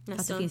sommaren. För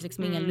att det finns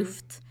liksom ingen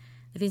luft.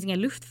 Det finns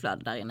ingen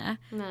luftflöde där inne.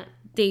 Nej.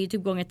 Det är ju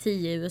typ gånger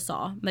 10 i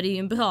USA. Men det är ju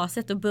en bra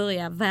sätt att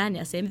börja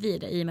vänja sig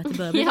vid det, i och med att det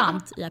börjar bli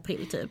varmt i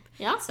april typ.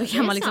 Ja, så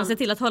kan man liksom se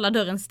till att hålla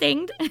dörren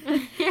stängd.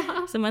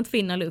 Så man inte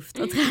finner luft,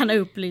 och träna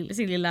upp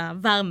sin lilla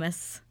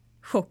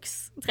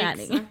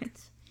värmeschocksträning.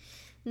 Exakt.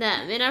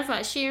 Nej, men i alla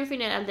fall, Cheering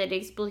Female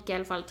Athletics brukar i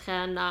alla fall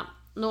träna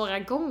några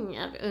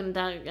gånger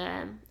under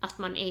att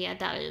man är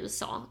där i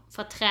USA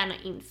för att träna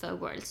inför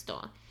Worlds då.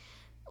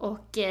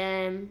 Och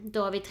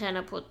då har vi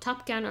tränat på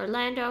Top Gun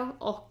Orlando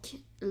och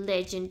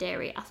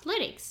Legendary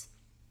Athletics.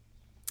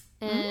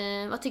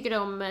 Vad tycker du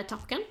om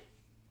Top Gun?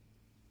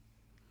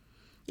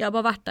 Jag har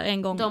bara varit där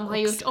en gång. De har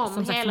gjort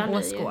om hela nu.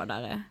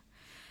 Åskådare.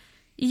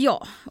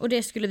 Ja, och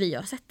det skulle vi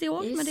ha sett i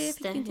år. Just men det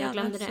fick inte jag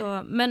glömde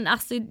så. Men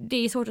alltså, det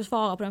är svårt att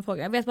svara på den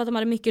frågan. Jag vet bara att de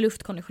hade mycket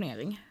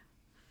luftkonditionering.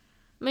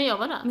 Men jag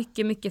var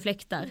där. Mycket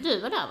fläktar. Du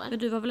var där, va? Men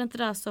du var väl inte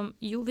där som...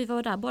 Jo, vi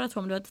var där båda två,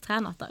 om du hade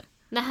tränat där.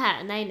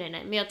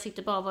 Nej. Men jag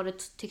tyckte bara vad du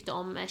tyckte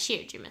om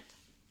cheergymmet.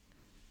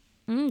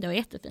 Det var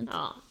jättefint.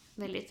 Ja,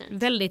 väldigt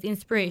fint. Väldigt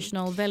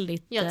inspirational,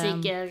 väldigt... Jag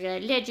tycker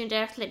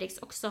Legendary Athletics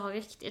också har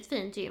riktigt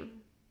fint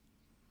gym.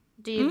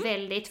 Det är ju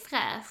väldigt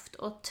fräscht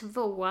och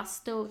 2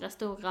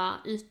 stora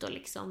ytor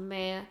liksom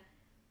med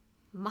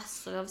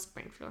massor av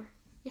springfloor.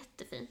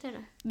 Jättefint är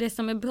det. Det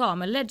som är bra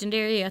med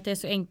Legendary är att det är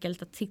så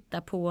enkelt att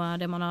titta på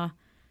det man har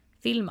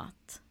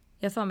filmat.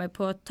 Jag för mig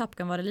på Top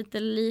Gun var det lite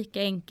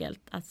lika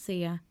enkelt att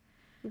se.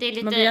 Det är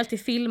lite, man blir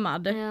alltid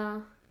filmad.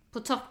 Ja. På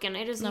Top Gun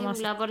är det så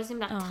var det så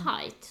himla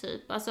tight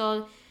typ.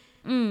 Alltså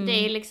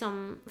det är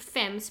liksom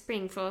 5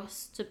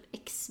 springfloors typ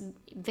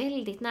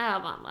väldigt nära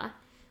varandra.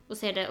 Och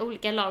så är det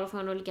olika lag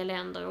från olika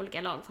länder och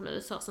olika lag från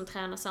USA som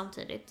tränar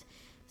samtidigt.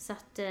 Så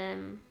att,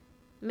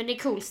 men det är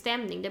cool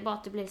stämning. Det är bara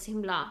att det blir så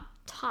himla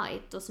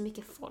tight och så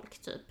mycket folk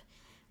typ.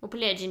 Och på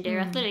Legendary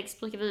Athletics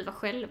brukar vi vara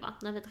själva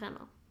när vi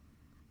tränar.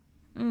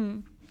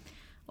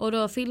 Och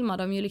då filmar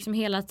de ju liksom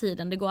hela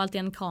tiden. Det går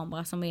alltid en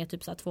kamera som är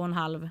typ så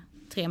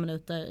 2,5-3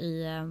 minuter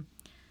i...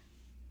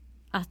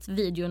 att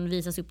videon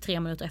visas upp 3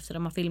 minuter efter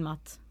de har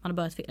filmat. Man har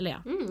börjat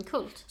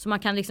coolt. Så man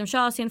kan liksom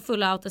köra sin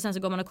full out och sen så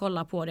går man och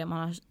kollar på det man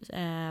har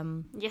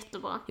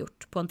jättebra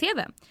gjort på en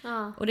tv.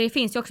 Ja. Och det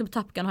finns ju också på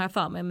Top Gun, har jag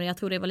för mig, men jag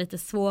tror det var lite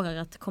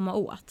svårare att komma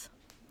åt.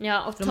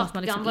 Ja, och Top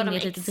Gun liksom var de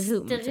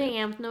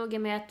extremt noga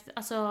med att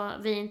alltså,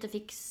 vi inte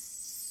fick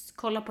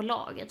kolla på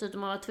laget, utan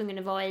man var tvungen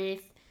att vara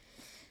i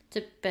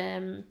typ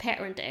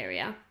parent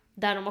area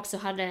där de också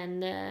hade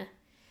en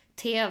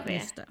tv.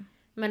 Just det.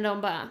 Men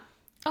de bara,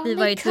 Vi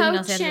var ju tvungna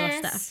att säga att vi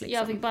var staff liksom.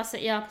 Jag fick bara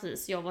säga, ja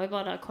precis, jag var ju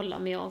bara där och kolla,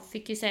 men jag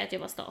fick ju säga att jag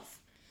var staff.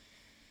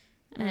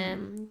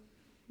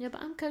 Jag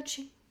bara, I'm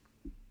coaching.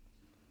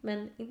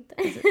 Men inte.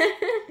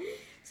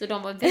 Så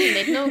de var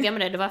väldigt noga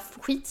med det var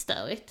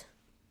skitstörigt.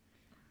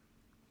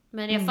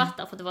 Men jag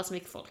fattar för att det var så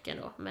mycket folk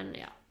ändå, men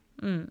ja.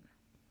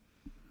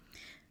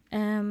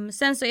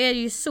 Sen så är det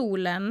ju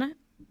solen,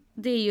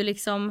 det är ju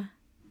liksom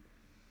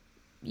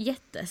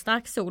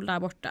jättestark sol där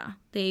borta.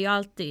 Det är ju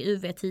alltid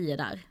UV10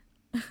 där.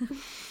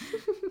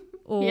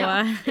 Och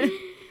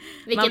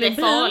vilket är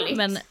farligt.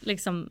 Men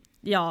liksom,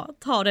 ja,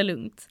 ta det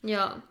lugnt.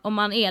 Ja. Om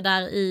man är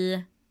där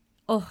i,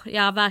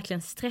 jag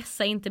verkligen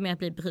stressar inte med att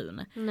bli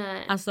brun.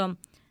 Nej. Alltså,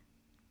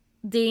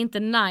 det är inte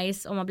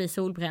nice om man blir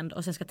solbränd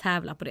och sen ska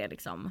tävla på det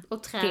liksom.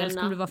 Och träna, dels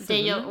kommer du vara full,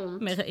 det gör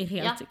ont. Med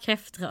helt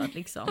kräftröd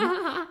liksom.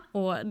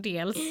 Och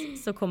dels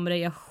så kommer det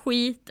göra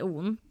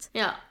skitont.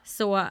 Ja.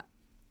 Så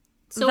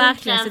Solkräm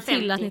verkligen se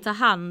till 50. att ni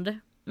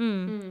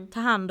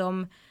tar hand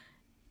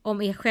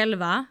om er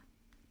själva.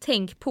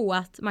 Tänk på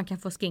att man kan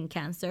få skin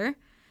cancer.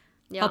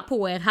 Ja. Ha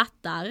på er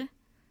hattar.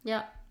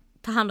 Ja.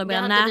 Ta hand om Det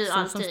era hade du näsor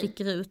som alltid.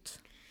 sticker ut.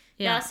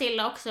 Ja,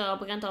 Silla också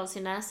bränt av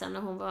sin näsa när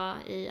hon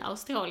var i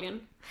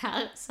Australien.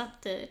 Här, så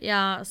att...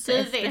 Ja, så du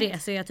efter vet. det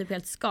så är jag typ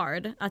helt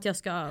scarred. Att jag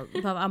ska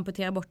behöva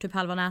amputera bort typ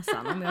halva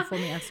näsan om jag får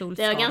mer Det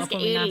solskador var ganska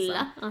på min illa,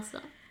 näsa. alltså.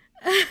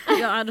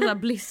 Jag hade sådana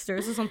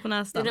blisters och sånt på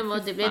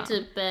näsan. Det blev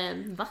typ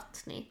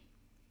vattnig.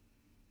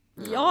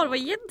 Ja, det var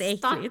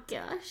jätteäckligt.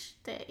 Stackars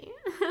dig.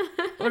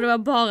 Och det var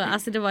bara,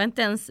 alltså det var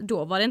inte ens,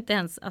 då var det inte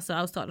ens, alltså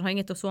Australien har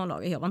inget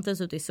ozonlager. Jag var inte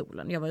ens ute i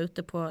solen, jag var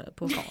ute på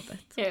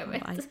havet. Jag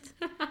vet.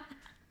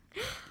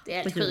 Det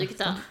är helt sjukt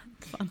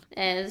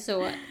där.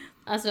 Så,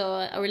 alltså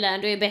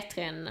Orlando är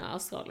bättre än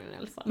Australien i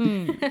alla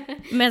fall.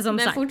 Men som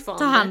sagt,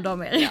 ta hand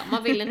om er. Ja,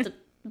 man vill inte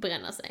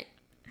bränna sig.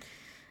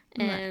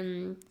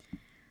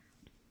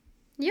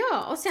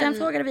 Ja, och Sen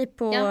frågade vi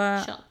på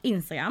kör.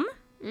 Instagram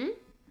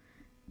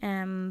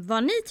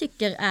vad ni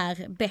tycker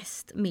är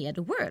bäst med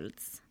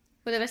Worlds.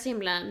 Och det var så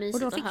himla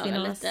mysigt att höra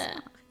lite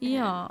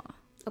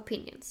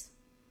opinions.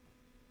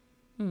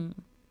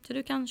 Så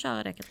du kan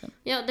köra det, Katrin.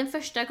 Ja, den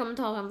första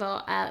kommentaren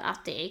är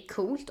att det är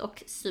coolt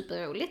och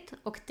superroligt.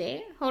 Och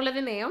det håller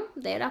vi med om.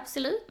 Det är det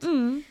absolut.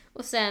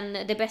 Och sen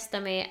det bästa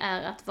med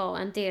är att vara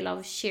en del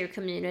av cheer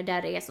community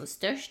där det är som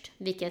störst.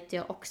 Vilket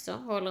jag också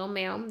håller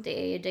med om.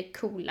 Det är det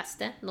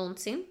coolaste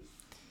någonsin.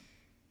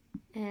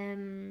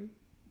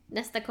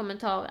 Nästa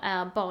kommentar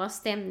är bara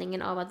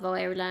stämningen av att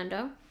vara i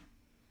Orlando.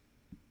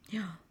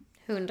 Ja.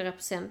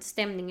 100%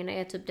 stämningen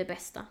är typ det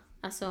bästa.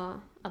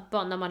 Alltså att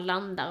bara när man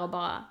landar och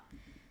bara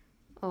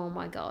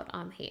oh my god,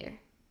 I'm here.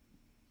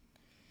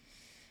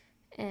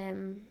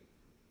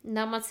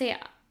 När man ser,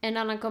 en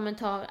annan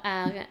kommentar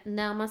är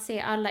när man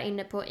ser alla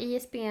inne på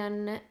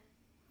ISBN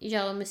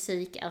gör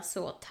musik är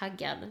så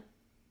taggad.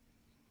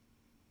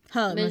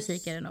 Hör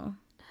musik är det nog.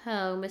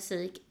 Hör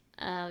musik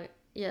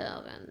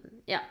gör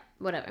en,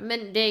 whatever.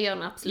 Men det gör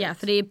den absolut. Ja,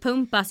 för det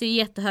pumpas ju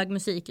jättehög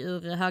musik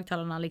ur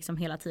högtalarna liksom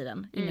hela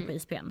tiden inne på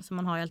ISBN. Så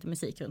man har ju alltid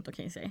musik runt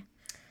omkring sig.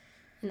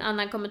 En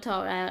annan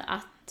kommentar är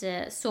att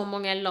så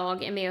många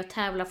lag är med och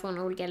tävlar från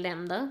olika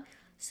länder.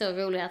 Så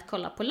roligt att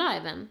kolla på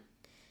liven.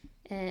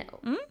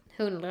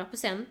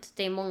 100%.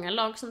 Det är många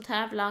lag som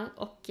tävlar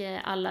och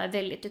alla är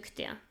väldigt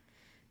duktiga.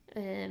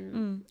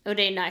 Och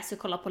det är nice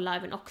att kolla på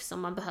liven också.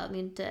 Man behöver ju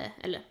inte,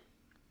 eller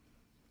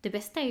det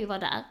bästa är ju att vara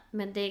där.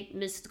 Men det är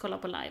mysigt att kolla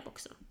på live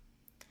också.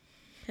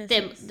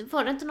 Det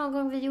var det inte någon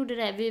gång vi gjorde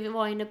det. Vi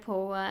var inne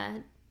på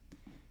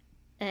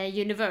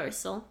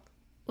Universal.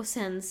 Och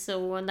sen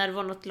så när det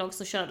var något lag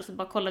som körde så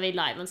bara kollade vi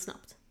liven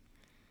snabbt.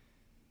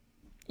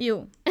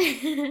 Jo.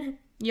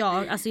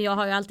 Ja, alltså jag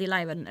har ju alltid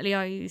liven, eller jag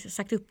har ju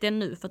sagt upp det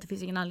nu för att det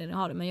finns ingen anledning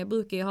att ha det. Men jag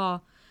brukar ju ha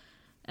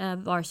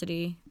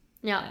varsity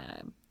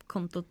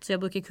kontot, så jag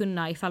brukar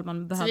kunna ifall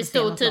man behöver se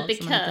något. Så vi stod lag typ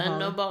i som man inte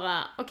kön har. och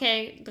bara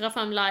okej, dra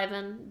fram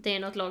liven, det är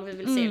något lag vi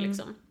vill se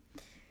liksom.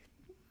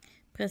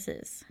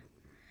 Precis.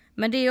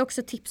 Men det är ju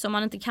också tips om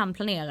man inte kan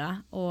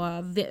planera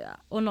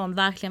och någon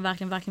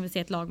verkligen vill se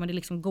ett lag men det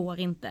liksom går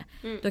inte.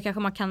 Då kanske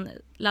man kan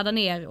ladda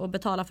ner och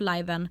betala för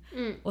liven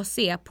och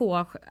se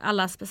på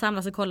alla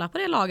samlas och kollar på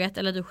det laget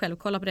eller du själv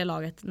kollar på det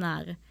laget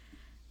när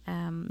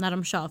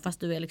de kör fast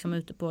du är liksom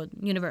ute på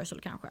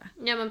Universal kanske.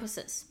 Ja men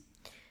precis.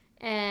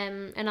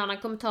 En annan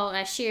kommentar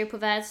är cheer på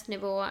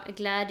världsnivå,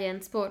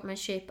 glädjen,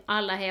 sportsmanship,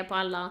 alla hejar på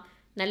alla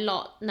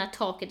när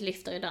taket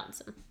lyfter i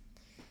dansen.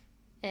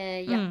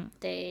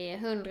 Det är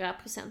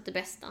 100% det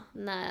bästa.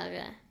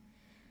 När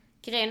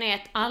grejen är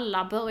att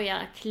alla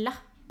börjar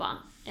klappa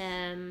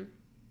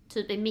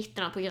typ i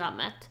mitten av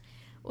programmet.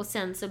 Och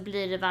sen så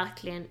blir det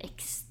verkligen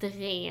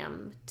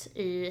extremt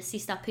i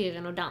sista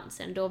pyren och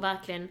dansen. Då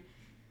verkligen,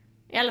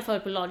 i alla fall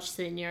på Large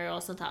Senior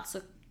och sånt här, så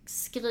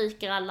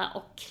skriker alla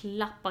och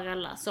klappar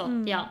alla.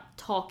 Så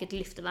taket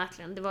lyfter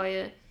verkligen. Det var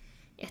ju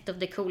ett av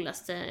det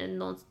coolaste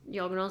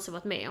jag någonsin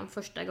varit med om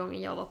första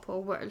gången jag var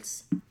på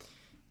Worlds.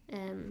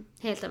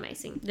 Helt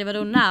amazing. Det var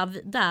då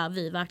där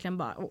vi verkligen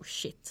bara oh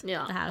shit, det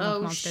här är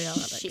något man ska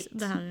göra.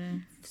 Det här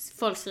är...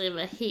 Folk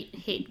skriver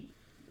hit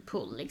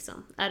pull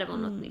liksom. Det var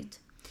något nytt.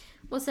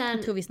 Och sen,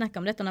 Jag tror vi snackade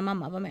om detta när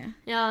mamma var med.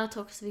 ja, jag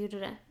tror också vi gjorde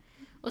det.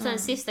 Och sen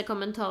sista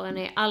kommentaren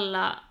är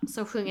alla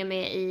som sjunger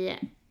med i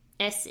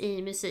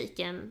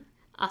SI-musiken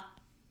att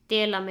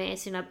dela med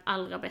sina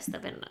allra bästa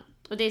vänner.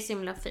 Och det är så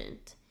himla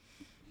fint.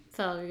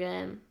 För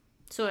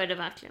så är det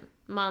verkligen.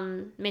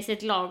 Man med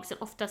sitt lag som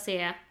ofta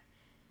ser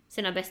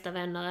sina bästa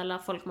vänner eller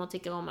folk man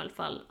tycker om i alla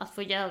fall. Att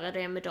få göra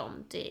det med dem,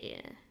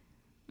 det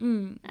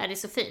är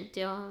så fint.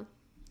 Jag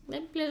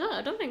blir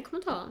rörd av den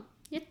kommentaren.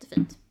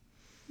 Jättefint.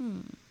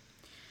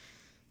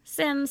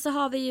 Sen så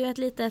har vi ju ett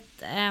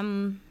litet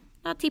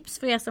tips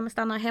för er som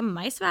stannar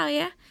hemma i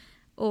Sverige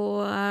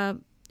och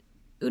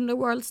under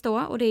Worlds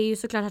då. Och det är ju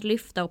såklart att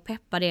lyfta och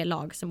peppa det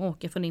lag som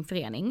åker från din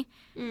förening.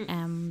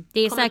 Det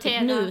är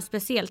säkert nu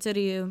speciellt så är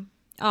det ju,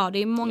 det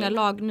är många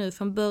lag nu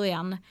från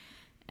början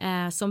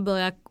som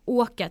börjar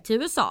åka till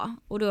USA.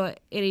 Och då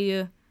är det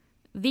ju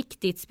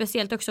viktigt,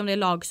 speciellt också om det är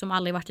lag som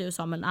aldrig varit i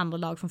USA men andra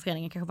lag från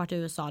föreningen kanske varit i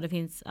USA. Det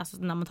finns, alltså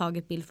när man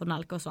tagit bild från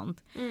Nalco och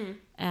sånt.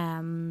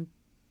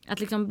 Att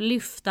liksom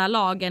lyfta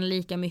lagen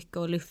lika mycket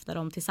och lyfta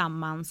dem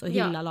tillsammans och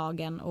hylla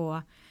lagen.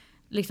 Och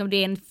liksom det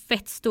är en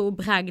fett stor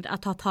bragd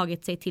att ha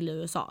tagit sig till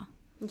USA.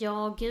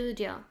 Ja, gud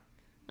ja.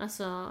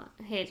 Alltså,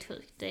 helt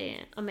sjukt. Det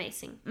är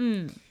amazing.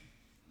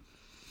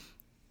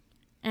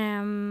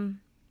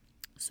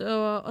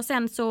 Och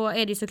sen så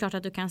är det såklart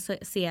att du kan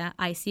se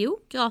ICU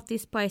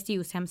gratis på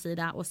ICUs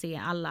hemsida och se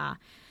alla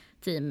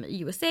Team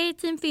USA,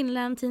 Team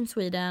Finland, Team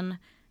Sweden.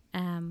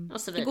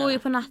 Och så det går ju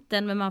på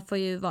natten men man får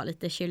ju vara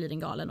lite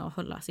cheerleading-galen och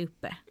hålla sig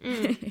uppe.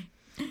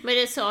 Men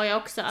det sa jag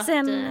också att...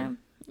 Sen,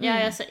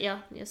 jag säger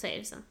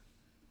det sen.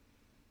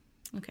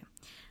 Okay.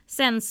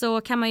 Sen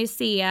så kan man ju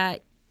se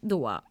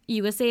då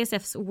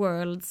USASFs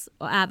Worlds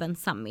och även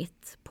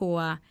Summit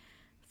på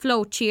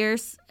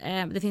Flowcheers.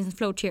 Det finns en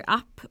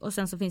Flowcheer-app och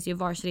sen så finns ju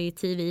Varsity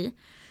TV.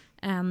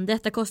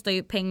 Detta kostar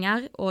ju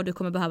pengar och du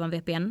kommer behöva en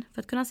VPN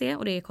för att kunna se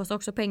och det kostar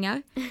också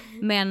pengar.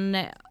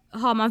 Men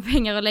har man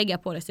pengar att lägga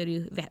på det så är det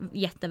ju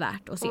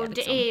jättevärt att se. Och det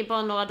liksom. är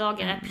bara några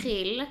dagar i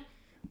april.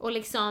 Och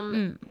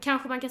liksom,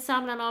 kanske man kan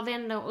samla några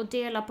vänner och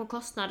dela på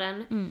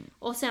kostnaden.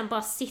 Och sen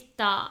bara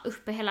sitta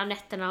uppe hela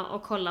nätterna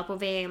och kolla på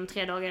VM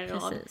 3 dagar i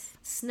rad.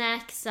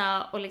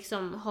 Snacksa och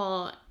liksom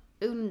ha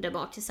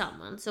underbart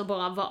tillsammans. Och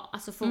bara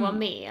få vara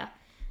med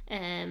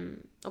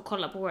och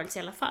kolla på Worlds i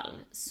alla fall.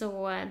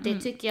 Så det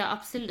tycker jag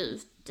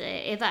absolut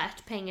är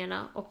värt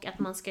pengarna och att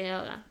man ska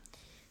göra.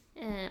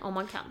 Om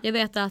man kan. Jag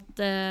vet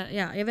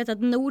att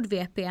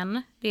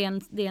NordVPN det är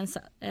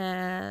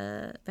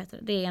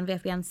en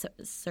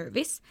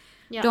VPN-service.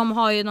 Ja. De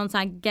har ju någon sån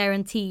här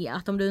garanti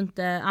att om du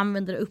inte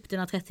använder det upp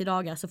dina 30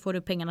 dagar så får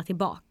du pengarna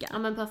tillbaka. Ja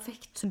men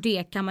perfekt. Så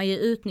det kan man ju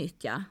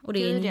utnyttja och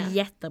det är en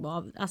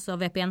jättebra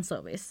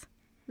VPN-service.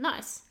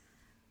 Nice.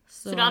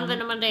 Så då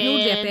använder man det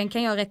NordVPN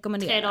kan jag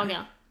rekommendera. 3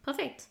 dagar.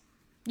 Perfekt.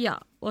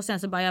 Ja, och sen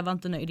så bara jag var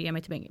inte nöjd, ge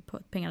mig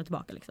pengarna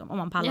tillbaka liksom. Om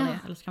man pallar det,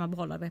 eller så kan man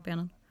behålla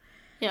VPNen.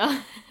 Ja.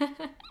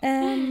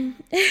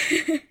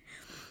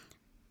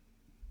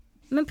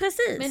 Men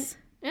precis.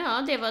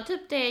 Men, det var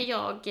typ det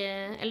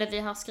vi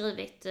har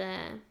skrivit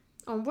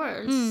om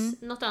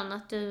Worlds. Något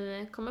annat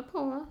du kommer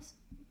på?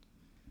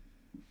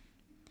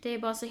 Det är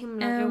bara så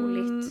himla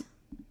roligt.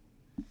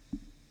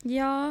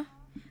 Ja.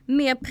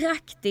 Mer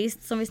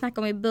praktiskt som vi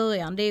snackade om i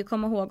början, det är att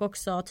komma ihåg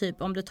också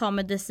typ om du tar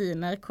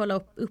mediciner, kolla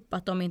upp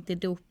att de inte är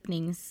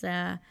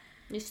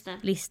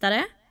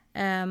dopningslistade.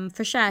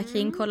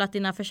 Försäkring, kolla att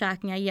dina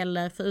försäkringar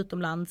gäller för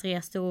utomlands,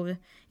 resor,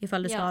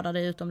 ifall du skadar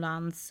dig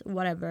utomlands,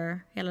 whatever,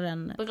 hela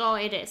den.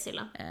 Bra idé,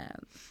 Silla.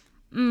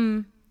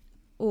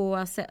 Och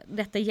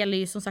detta gäller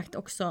ju som sagt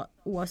också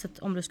oavsett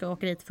om du ska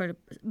åka dit för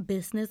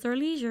business or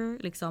leisure,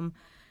 liksom.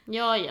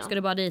 Ja. Ska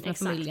du bara dit med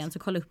familjen så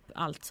kolla upp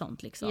allt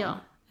sånt liksom. Ja.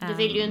 Du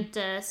vill ju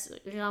inte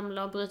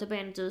ramla och bryta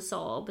benet i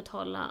USA och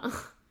betala.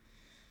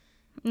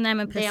 Nej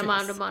men precis. Det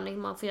är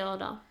man får göra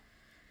där.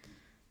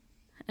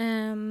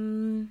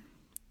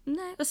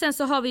 Nej. Och sen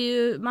så har vi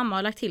ju, mamma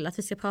har lagt till att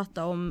vi ska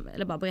prata om,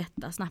 eller bara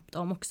berätta snabbt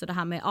om också det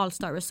här med All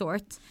Star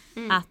Resort.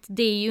 Att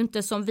det är ju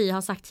inte som vi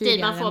har sagt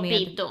tidigare. Man får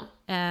bid då.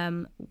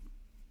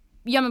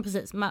 Ja men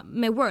precis,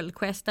 med World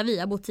Quest där vi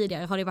har bott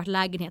tidigare har det varit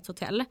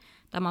lägenhetshotell.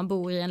 Där man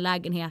bor i en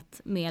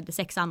lägenhet med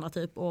 6 andra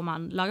typ och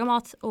man lagar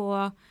mat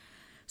och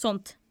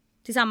sånt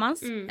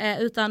tillsammans.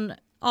 Utan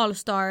All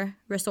Star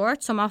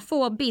Resort som man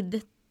får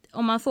bid,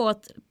 om man får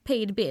ett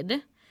paid bid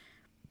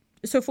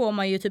så får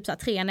man ju typ så här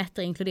 3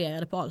 nätter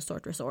inkluderade på All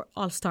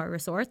Star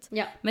Resort.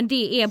 Ja. Men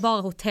det är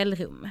bara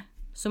hotellrum.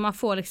 Så man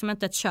får liksom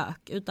inte ett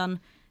kök utan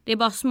det är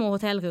bara små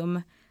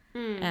hotellrum.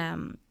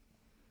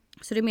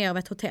 Så det är mer av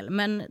ett hotell.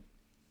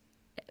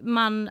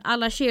 Men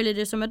alla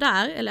cheerleaders som är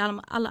där,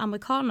 eller alla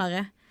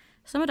amerikanare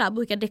som är där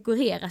brukar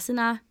dekorera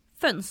sina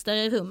fönster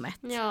i rummet.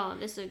 Ja,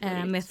 det är så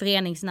gulligt. Med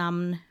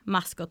föreningsnamn,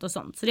 maskot och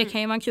sånt. Så det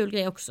kan ju vara en kul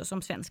grej också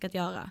som svensk att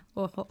göra.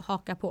 Och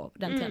haka på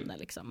den trenden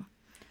liksom.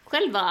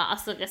 Själva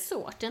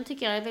resorten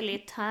tycker jag är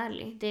väldigt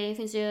härlig. Det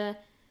finns ju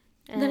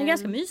den är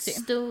ganska mysig.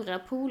 Stora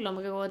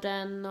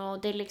poolområden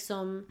och det är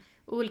liksom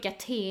olika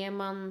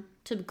teman.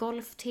 Typ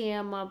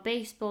golftema,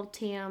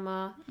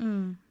 baseballtema.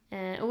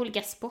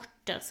 Olika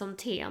sporter som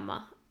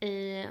tema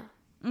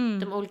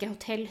de olika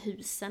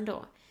hotellhusen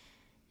då.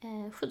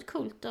 Sjukt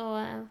coolt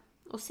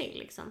att se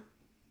liksom.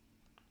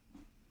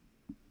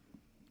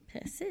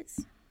 Precis.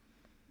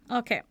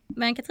 Okej,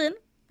 men Katrin?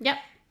 Ja.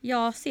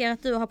 Jag ser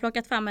att du har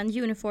plockat fram en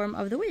uniform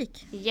of the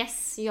week.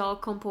 Yes,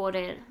 jag kom på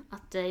det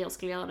att jag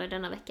skulle göra det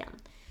denna veckan.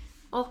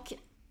 Och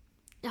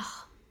ja,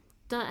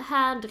 den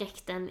här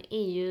dräkten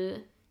är ju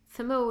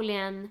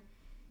förmodligen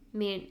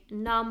min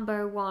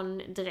number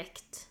one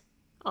dräkt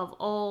of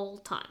all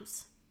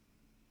times.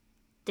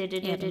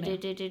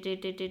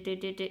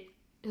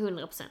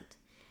 100%.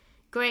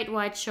 Great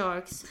White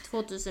Sharks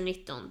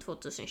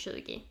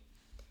 2019-2020.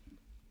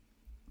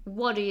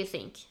 What do you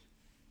think?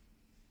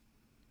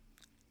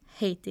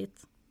 Hate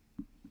it.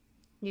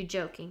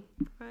 You're joking,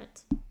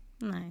 right?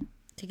 Nej,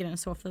 tycker den är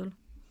så ful.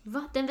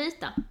 Va? Den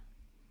vita?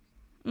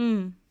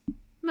 Mm.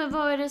 Men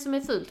vad är det som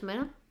är fult med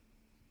den?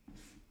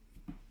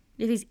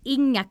 Det finns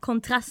inga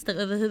kontraster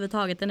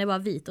överhuvudtaget. Den är bara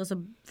vit och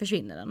så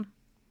försvinner den.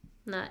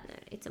 Nej,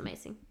 it's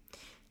amazing.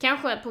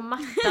 Kanske på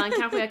mattan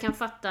kanske jag kan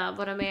fatta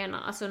vad de menar.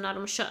 Alltså när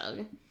de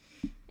kör.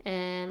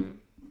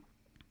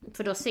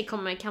 För då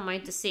kan man ju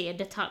inte se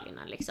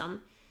detaljerna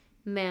liksom.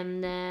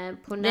 Men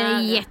på nära... Den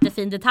är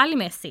jättefin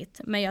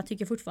detaljmässigt. Men jag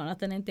tycker fortfarande att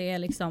den inte är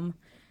liksom...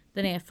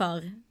 Den är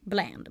för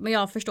bland. Men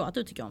jag förstår att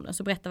du tycker om den.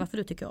 Så berätta varför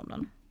du tycker om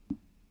den.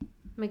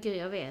 Men gud,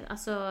 jag vet.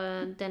 Alltså,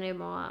 den är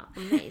bara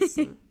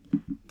amazing.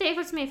 Det är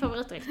faktiskt min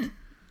favoritdräkt.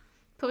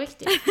 På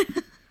riktigt.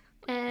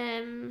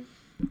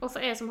 Och för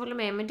er som håller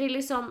med mig, det är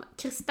liksom...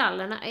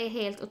 Kristallerna är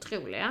helt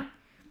otroliga.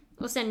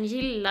 Och sen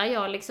gillar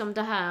jag liksom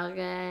det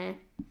här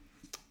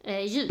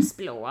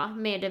ljusblåa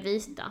med det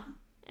vita.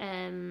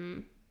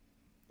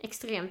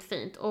 Extremt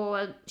fint. Och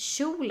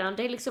kjolen,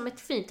 det är liksom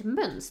ett fint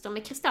mönster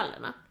med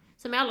kristallerna.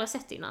 Som jag aldrig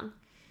sett innan.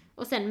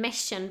 Och sen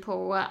meshen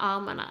på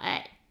armarna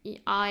är...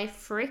 I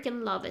freaking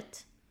love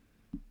it.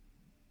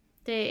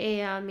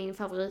 Det är min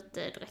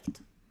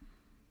favoritdräkt.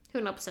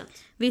 100%.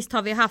 Visst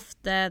har vi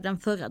haft den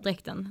förra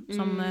dräkten.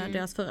 Som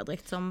deras förra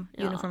dräkt som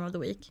Uniform of the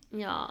Week.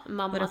 Ja,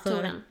 mamma tog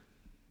den.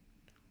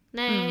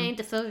 Nej,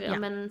 inte förra,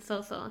 men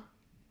förra.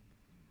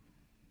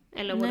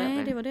 Eller whatever.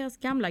 Nej, det var deras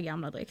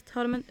gamla dräkt.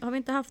 Har vi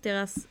inte haft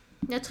deras...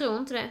 Jag tror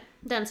inte det.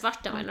 Den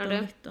svarta menar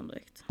du?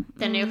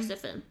 Den är också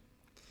fin.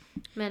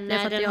 Men det är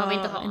för att den har vi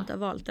inte har inte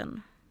valt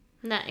den.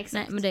 Nej, exakt.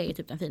 Nej, men det är ju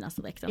typ den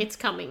finaste dräkten.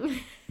 It's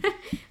coming.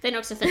 Den är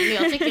också fin. Men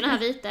jag tycker den här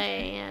vita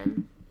är...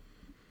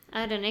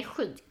 den är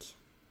sjuk.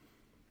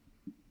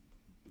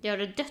 Jag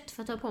hade dött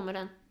för att ta på mig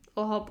den.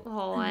 Och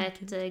ha ett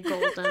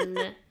golden...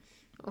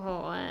 Och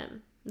ha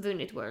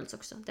vunnit Worlds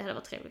också. Det hade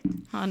varit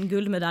trevligt. Ha en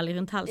guldmedalj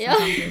runt halsen. Ja.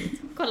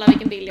 Kolla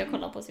vilken bild jag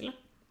kollar på, Silla.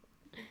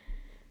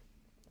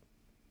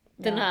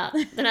 Den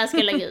här ska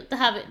jag lägga ut.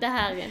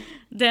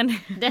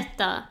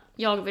 Detta,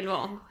 jag vill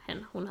vara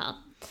hon här.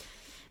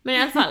 Men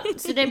i alla fall,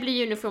 så det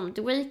blir Uniform of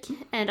the Week.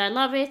 And I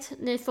love it.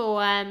 Ni får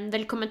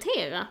väl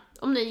kommentera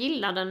om ni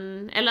gillar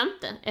den eller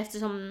inte.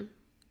 Eftersom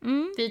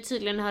vi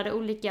tydligen hade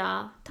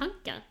olika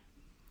tankar.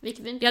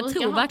 Jag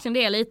tror verkligen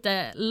det är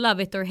lite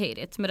love it or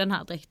hate it med den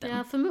här dräkten.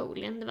 Ja,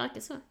 förmodligen. Det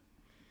verkar så.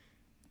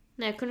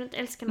 Nej, jag kunde inte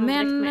älska någon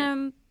dräkt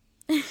mer.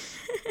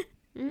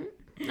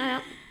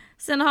 Naja.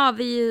 Sen har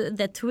vi ju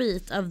the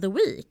tweet of the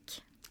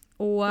week.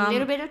 Och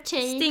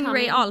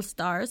Stingray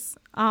All-Stars.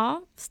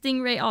 Ja,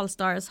 Stingray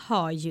All-Stars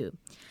har ju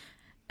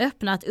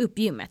öppnat upp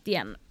gymmet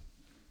igen.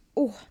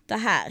 Det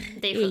här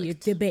är ju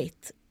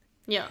debate.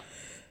 Ja.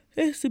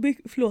 Det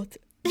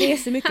är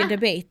så mycket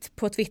debate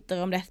på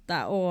Twitter om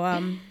detta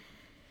och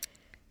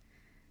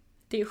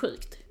det är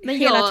sjukt. Men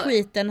hela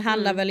tweeten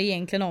handlar väl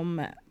egentligen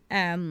om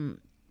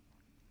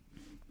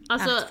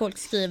att folk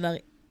skriver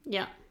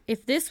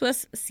if this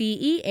was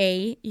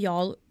CEA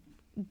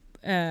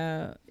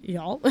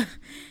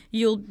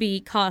you'll be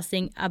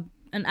causing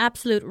an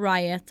absolute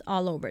riot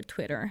all over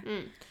Twitter.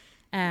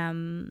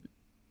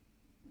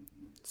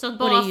 Så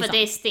bara för det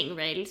är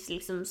Stingray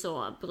liksom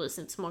så bryr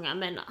sig inte så många.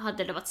 Men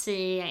hade det varit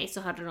CEA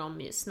så hade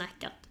de ju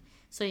snackat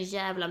så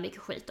jävla mycket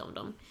skit om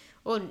dem.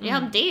 Och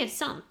ja, det är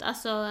sant.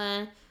 Alltså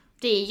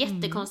det är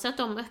jättekonstigt att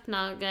de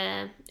öppnar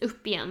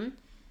upp igen.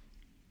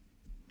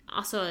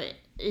 Alltså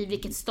i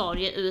vilket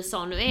stadie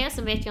USA nu är.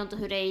 Sen vet jag inte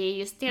hur det är i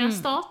just deras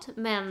stat.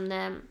 Men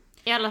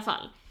i alla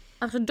fall.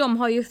 Alltså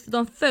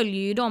de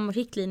följer ju de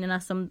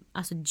riktlinjerna som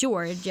alltså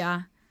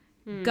Georgia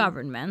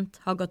government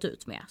har gått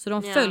ut med. Så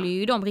de följer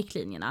ju de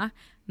riktlinjerna.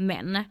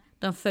 Men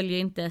de följer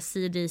inte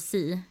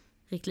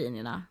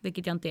CDC-riktlinjerna.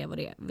 Vilket jag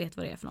inte vet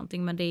vad det är för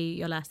någonting. Men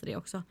jag läste det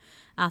också.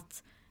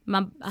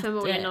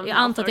 Jag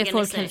antar att det är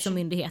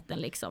Folkhälsomyndigheten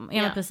liksom.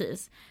 Ja, men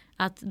precis.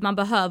 Att man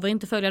behöver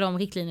inte följa de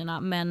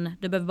riktlinjerna. Men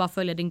du behöver bara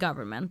följa din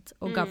government.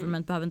 Och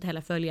government behöver inte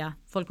heller följa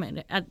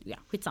folkmyndigheten. Ja,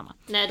 skitsamma.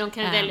 Nej, de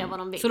kan välja vad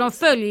de vill. Så de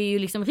följer ju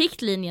liksom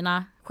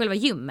riktlinjerna, själva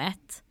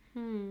gymmet.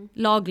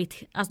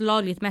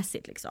 Lagligt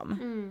mässigt liksom.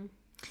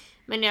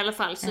 Men i alla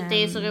fall, så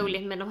det är så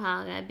roligt med de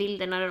här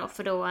bilderna då.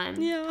 För då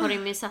har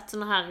de ju satt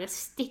såna här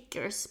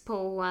stickers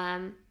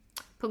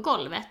på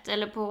golvet.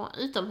 Eller på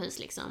utomhus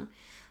liksom.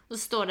 Och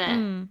så står det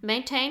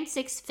maintain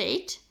 6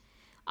 feet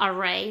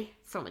away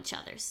from each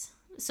others.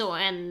 Så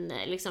en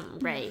liksom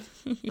Ray.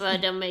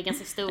 De är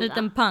ganska stora. En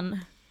liten pann.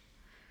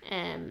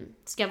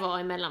 Ska vara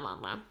emellan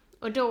varandra.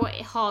 Och då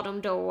har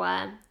de då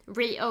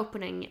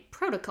Reopening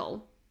Protocol.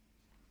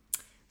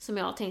 Som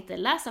jag tänkte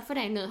läsa för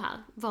dig nu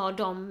här. Vad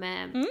de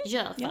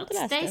gör för att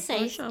stay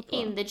safe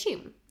in the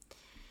gym.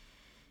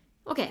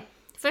 Okej.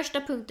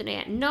 Första punkten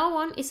är: no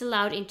one is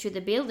allowed into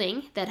the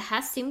building that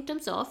has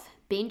symptoms of,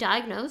 been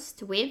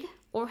diagnosed with,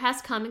 or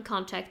has come in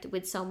contact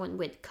with someone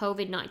with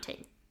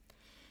COVID-19.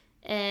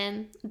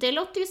 Det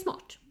låter ju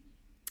smart.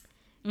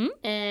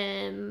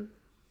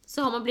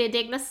 Så har man blivit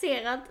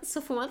diagnostiserad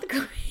så får man inte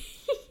komma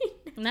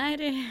in. Nej,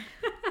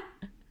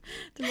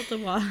 det låter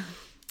bra.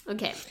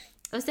 Okej.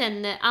 Och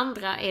sen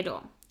andra är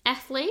då: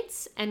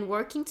 athletes and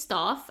working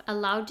staff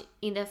allowed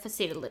in the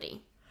facility.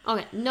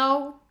 Okej,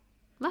 no...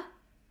 Va?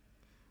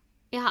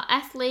 Jaha,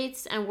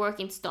 athletes and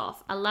working staff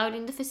allowed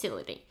in the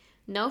facility.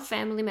 No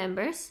family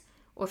members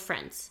or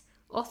friends.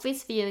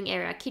 Office viewing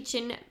area,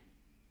 kitchen,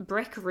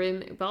 break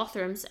room,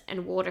 bathrooms and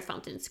water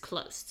fountains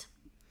closed.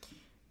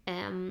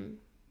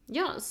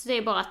 Ja, så det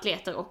är bara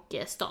atleter och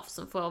staff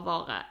som får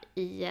vara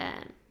i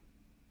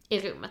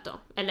rummet då.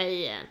 Eller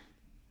i...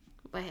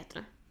 vad heter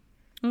det?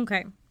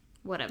 Okej.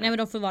 Whatever. Nej, men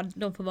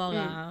de får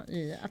vara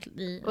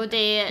i... Och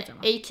det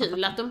är ju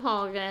kul att de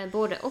har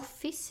både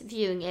office,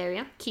 viewing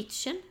area,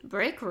 kitchen,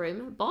 break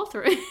room,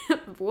 bathroom,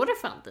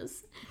 water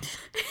fountains.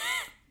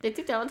 Det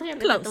tyckte jag var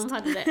trevligt att de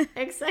hade det.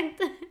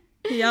 Exakt.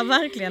 Ja,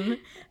 verkligen.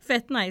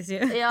 Fett nice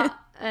ju. Ja,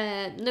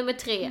 nummer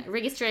 3.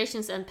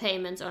 Registrations and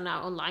payments are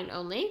now online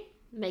only.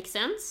 Makes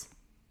sense.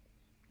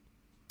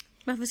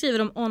 Varför skriver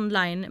de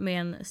online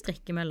med en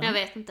streck emellan? Jag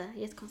vet inte,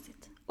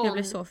 jättekonstigt. Jag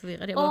blev så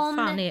förvirrad. Vad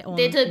fan är online?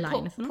 Det är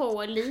typ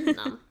på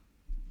linan.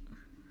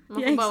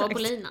 Man får bara vara på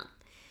linan.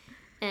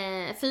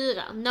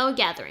 4. No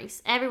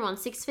gatherings. Everyone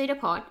 6 feet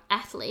apart.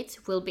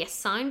 Athletes will be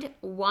assigned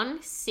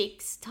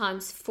 1/6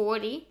 x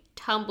 40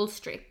 tumble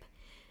strip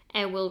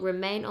and will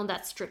remain on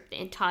that strip the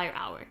entire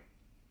hour.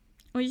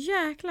 Åh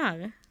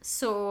jäklar.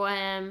 Så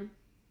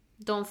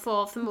de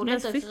får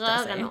förmodligen inte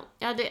röra någon.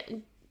 Ja,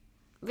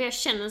 vad jag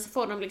känner så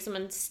får de liksom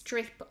en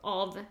strip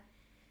av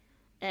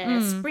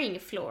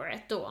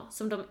springflooret då,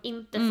 som de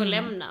inte får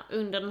lämna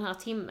under den här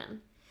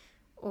timmen.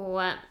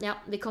 Och ja,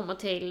 vi kommer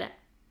till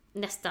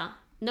nästa.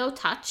 No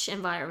touch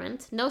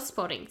environment, no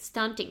spotting,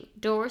 stunting,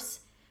 doors,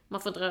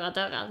 man får röra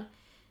dörrar.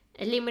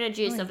 A limited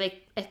use of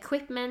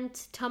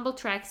equipment, tumble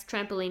tracks,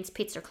 trampolines,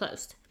 pits are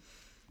closed.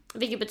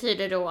 Vilket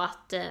betyder då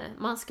att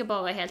man ska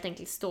bara helt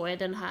enkelt stå i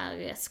den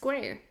här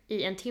square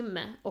i en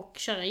timme och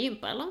köra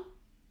gympa, eller?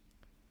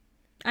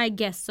 I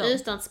guess so.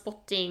 Utan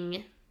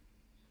spotting.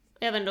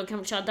 Även då kan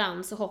man köra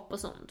dans och hopp och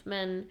sånt.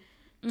 Men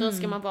då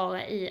ska man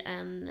vara i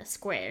en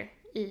square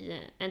i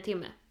en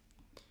timme.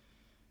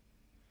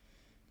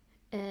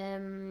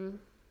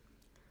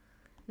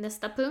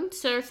 Nästa punkt.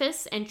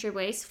 Surface,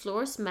 entryways,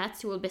 floors,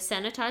 mats will be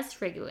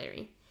sanitized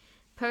regularly.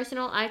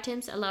 Personal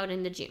items allowed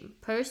in the gym.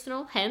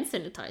 Personal hand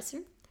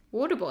sanitizer,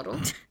 water bottle,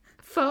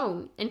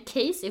 phone and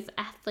case if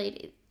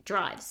athlete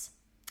drives.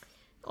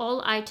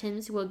 All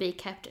items will be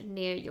kept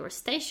near your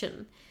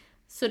station.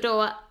 Så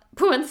då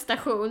på en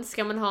station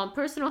ska man ha en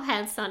personal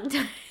hand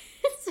sanitizer,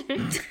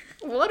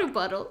 water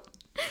bottle,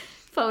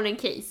 phone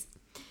and case.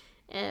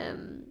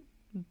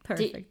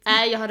 Perfect.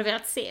 Jag hade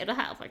velat se det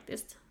här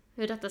faktiskt.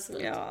 Hur detta ser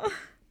ut. Ja.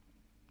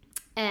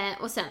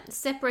 Och sen,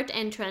 separate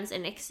entrance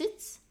and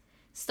exits.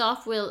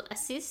 Staff will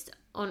assist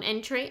on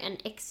entry and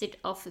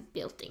exit of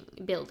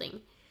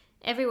building.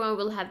 Everyone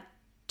will have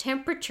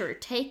temperature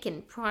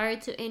taken prior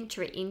to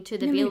entry into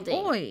the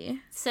building. Oj.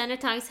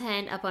 Sanitize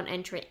hand upon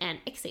entry and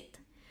exit.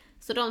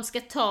 Så de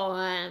ska ta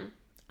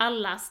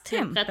allas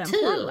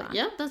temperatur.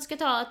 Ja, de ska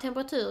ta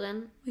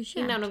temperaturen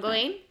innan de går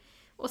in.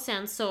 Och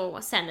sen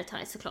så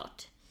sanitize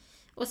såklart.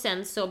 Och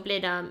sen så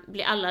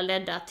blir alla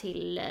ledda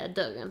till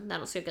dörren när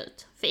de ska gå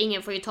ut. För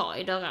ingen får ju ta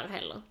i dörrar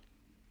heller.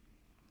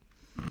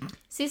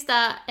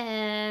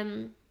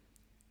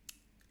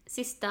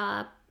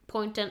 Sista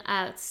pointen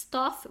är att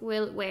staff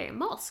will wear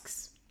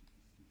masks.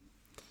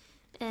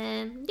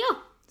 Ja,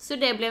 så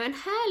det blev en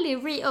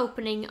härlig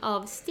reopening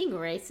av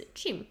Stingrays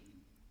gym.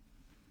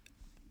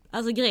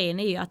 Alltså grejen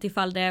är ju att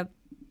ifall det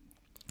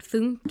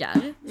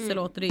funkar så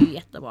låter det ju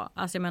jättebra.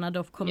 Alltså jag menar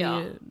då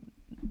kommer ju,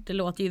 det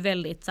låter ju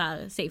väldigt så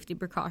här safety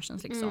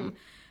precautions liksom.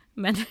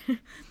 Men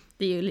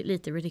det är ju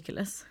lite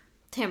ridiculous.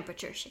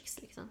 Temperature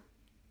checks liksom.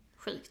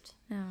 Sjukt.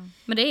 Ja.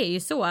 Men det är ju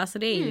så, alltså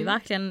det är ju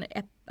verkligen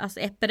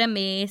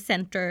epidemi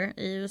center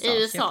i USA.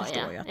 Så jag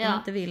förstår ju att de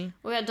inte vill.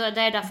 Och det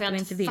är därför jag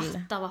inte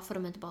fattar varför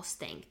de inte bara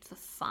stängt, för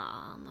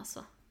fan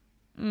alltså.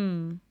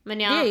 Men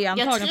det är ju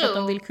antagligen för att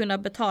de vill kunna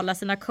betala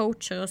sina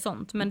coacher och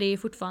sånt. Men det är ju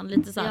fortfarande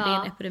lite så här, det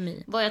är en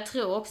epidemi. Vad jag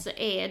tror också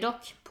är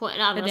dock på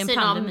en andra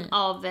sidan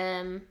av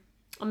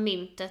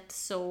myntet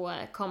så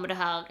kommer det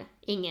här,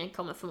 ingen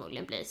kommer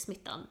förmodligen bli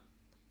smittad.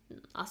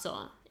 Alltså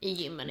i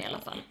gymmen i alla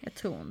fall. Jag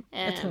tror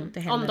inte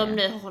heller. Om de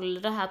nu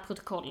håller det här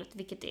protokollet,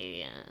 vilket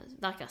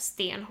verkar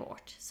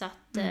stenhårt. Så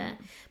att,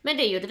 men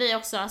det gjorde vi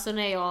också, alltså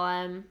när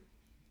jag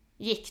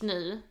gick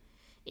nu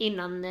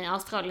innan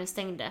Australien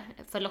stängde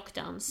för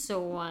lockdown,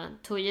 så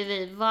tog ju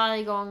vi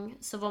varje gång,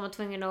 så var man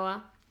tvungen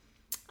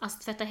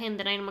att tvätta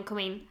händerna innan man kom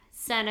in,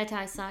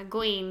 sanitizer,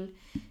 gå in.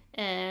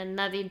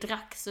 När vi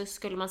drack så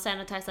skulle man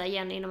sanitizer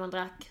igen innan man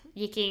drack.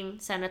 Gick in,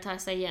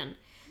 sanitizer igen.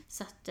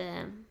 Så att,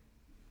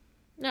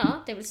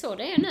 ja, det är väl så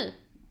det är nu.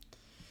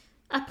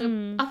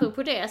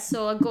 Apropå det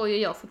så går ju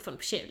jag fortfarande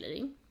på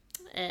cheerleading.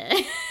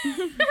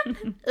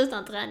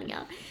 Utan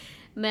träningar.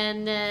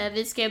 Men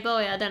vi ska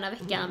börja denna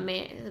vecka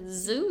med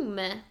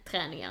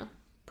Zoom-träningar.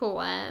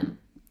 På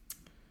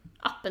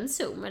appen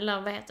Zoom,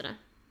 eller vad heter det?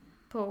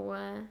 På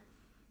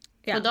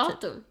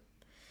datorn. Typ.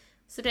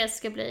 Så det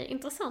ska bli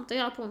intressant att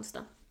göra på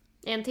onsdag.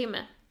 1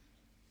 timme.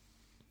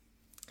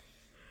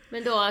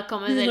 Men då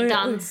kommer vi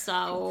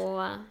dansa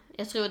och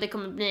jag tror det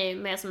kommer bli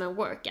mer som en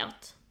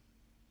workout.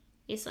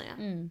 Gissar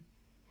jag.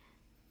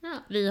 Ja.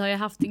 Vi har ju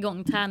haft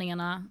igång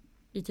träningarna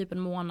i typ en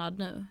månad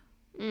nu.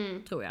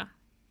 Tror jag.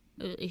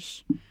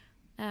 Ish.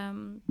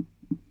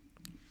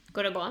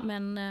 Går det bra?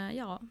 Men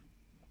ja.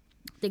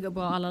 Det går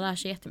bra. Alla lär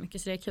sig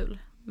jättemycket så det är kul.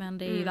 Men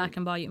det är ju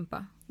verkligen bara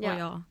gympa.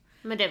 Ja. Och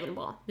men det är väl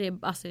bra?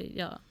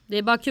 det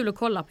är bara kul att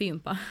kolla på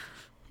gympa.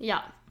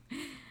 Ja.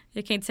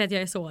 Jag kan inte säga att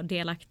jag är så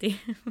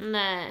delaktig.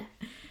 Nej,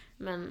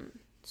 men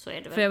så är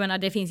det väl. För jag menar,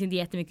 det finns inte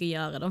jättemycket att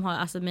göra. De har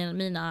alltså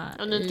mina...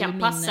 Om du inte kan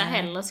passa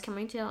heller så kan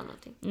man ju inte göra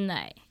någonting.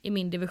 Nej, i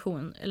min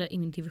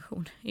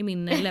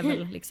min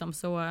level liksom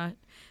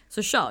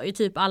så kör ju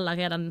typ alla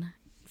redan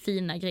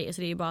fina grejer.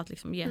 Så det är ju bara att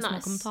liksom ge små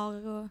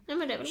kommentarer och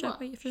men det är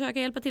väl försöka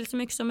hjälpa till så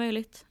mycket som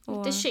möjligt.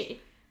 Och lite chill.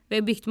 Vi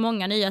har byggt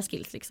många nya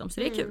skills liksom, så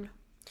det är kul.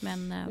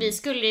 Men, vi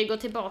skulle ju gå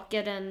tillbaka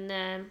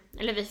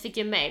eller vi fick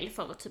ju mail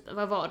för typ,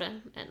 vad var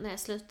det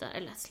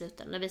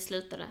när vi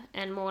slutade,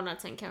 en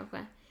månad sen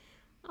kanske,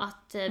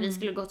 att vi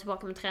skulle gå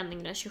tillbaka med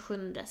träning den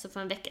 27, så för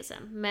en vecka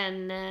sedan.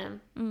 Men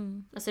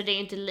alltså det är ju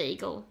inte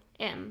legal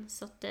än,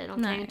 så att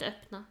de kan ju inte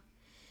öppna.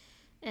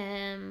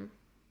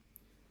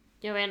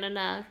 Jag vet inte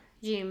när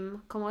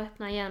gym kommer att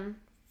öppna igen,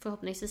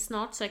 förhoppningsvis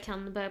snart, så jag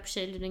kan börja på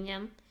cheerleading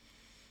igen.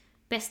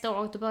 Bästa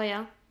året att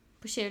börja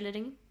på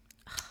cheerleading.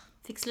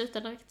 Fick sluta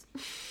direkt.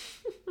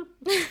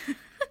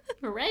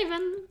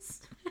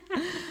 Ravens.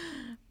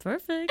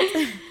 Perfect.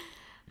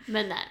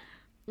 Men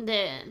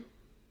nej,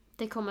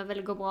 det kommer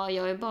väl gå bra.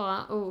 Jag är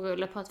bara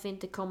orolig på att vi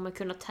inte kommer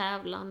kunna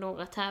tävla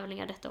några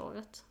tävlingar detta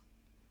året.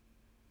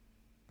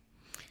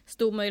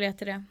 Stor möjlighet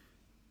till det.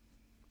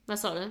 Vad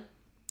sa du?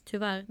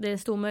 Tyvärr, det är en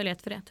stor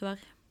möjlighet för det, tyvärr.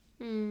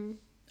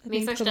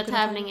 Min första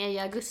tävling är i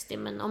augusti,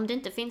 men om det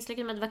inte finns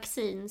liksom ett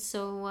vaccin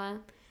så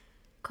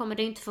kommer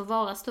det inte få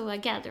vara stora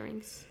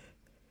gatherings.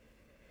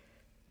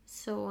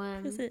 Så,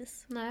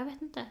 precis. Nej, jag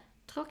vet inte.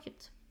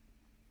 Tråkigt.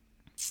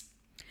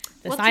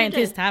 The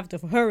scientists have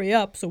to hurry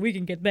up so we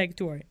can get back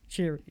to our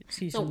cheer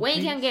season. So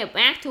we can get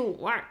back to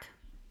work.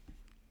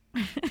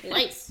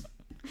 Please.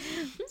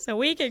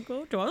 So we can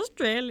go to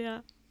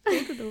Australia.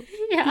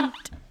 Ja.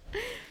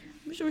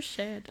 I'm so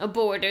sad. Och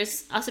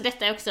Borders, alltså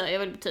detta är också, jag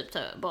vill typ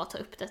bara ta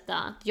upp detta,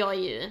 att jag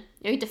är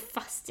inte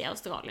fast i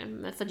Australien,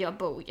 men för att jag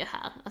bor ju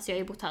här. Alltså jag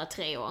har ju bott här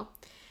 3 år.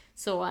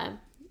 Så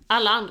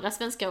alla andra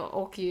svenskar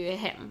åker ju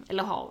hem,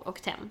 eller har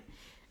åkt hem.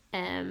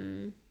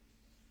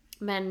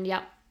 Men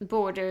ja,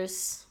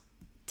 Borders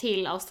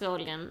till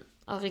Australien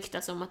har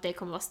ryktats om att det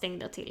kommer vara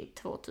stängda till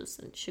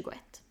 2021,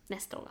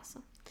 nästa år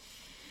alltså.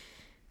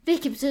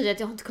 Vilket betyder att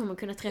jag inte kommer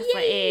kunna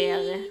träffa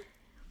er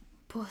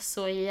på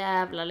så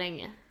jävla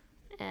länge.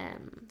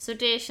 Så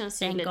det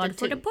känns ju lite tungt. Thank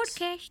God for the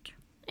podcast.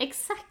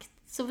 Exakt.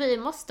 Så vi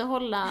måste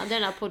hålla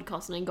denna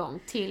podcasten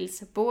igång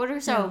tills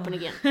Borders are open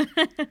again.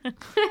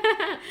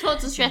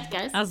 2021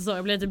 guys. Alltså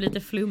jag blev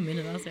lite flummig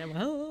nu. Alltså, jag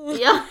bara,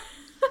 ja,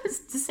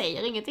 du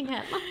säger ingenting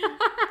heller.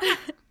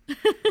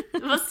 Du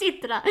bara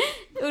sitter där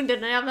under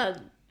en jävla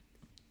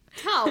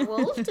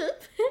towel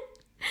typ.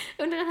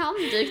 Under en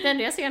handduk. Den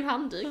jag ser en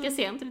handduk. Jag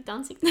ser inte ditt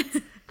ansikte.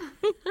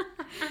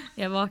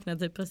 Jag vaknade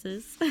typ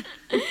precis.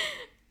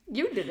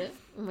 Gjorde du?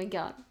 Oh my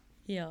god.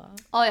 Ja.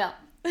 Ja.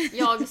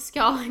 Jag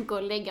ska gå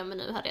och lägga mig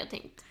nu, hade jag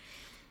tänkt.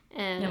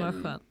 Det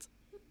var skönt.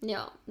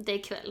 Ja, det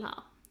är kväll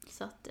här.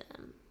 Så att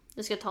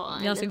du ska ta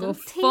en jag ska gå och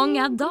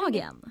fånga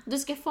dagen. Du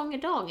ska fånga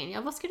dagen?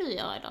 Ja, vad ska du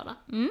göra idag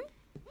då?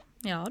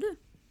 Ja du.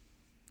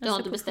 Du har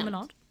inte bestämt?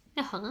 Promenad.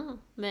 Jaha,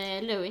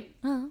 med Louis?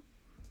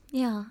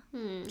 Ja.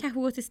 Kanske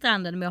gå till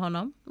stranden med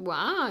honom.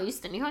 Wow,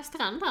 just det. Ni har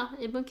strand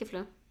här i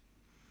Bunkeflo.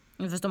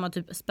 Fast de har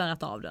typ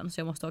spärrat av den, så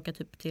jag måste åka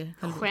typ till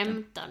Höllviken.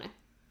 Skämtar du?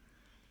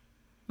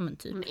 Men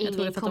typ. Men jag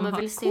tror det är för att de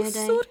har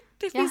kossor.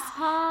 Det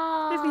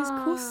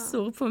finns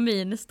kossor på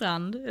min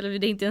strand. Eller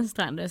det är inte en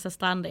strand, det är så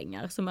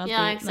strandängar. Som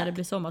alltid när det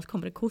blir sommar så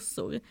kommer det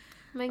kossor.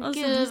 Men och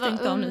gud vad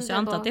underbart. Nu, så jag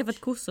antar att det är för att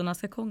kossorna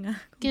ska komma.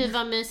 Gud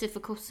vad mysigt för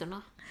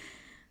kossorna.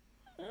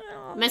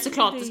 Men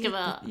såklart det ska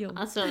vara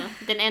alltså,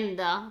 den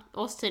enda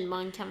årstiden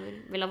man kan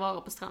vilja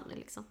vara på stranden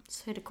liksom.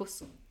 Så är det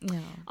kossor.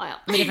 Ja.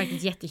 Men det är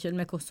faktiskt jättekul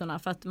med kossorna.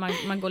 För att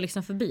man går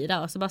liksom förbi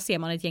där och så bara ser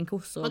man ett gäng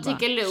kossor. Vad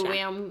tycker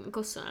Louis om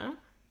kossorna då?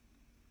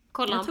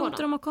 Kollar han på dem? Jag tror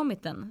inte de har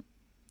kommit än.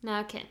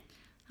 Nej, okej.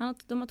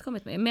 De har inte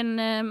kommit med.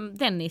 Men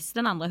Dennis,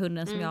 den andra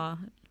hunden som jag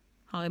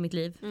har i mitt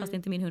liv. Fast det är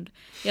inte min hund.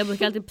 Jag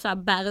brukar alltid så här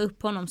bära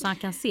upp honom så han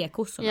kan se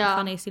kossorna. För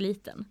han är så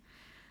liten.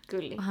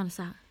 Gullig. Och han är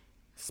så här,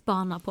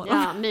 spanar på dem.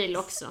 Ja, Mil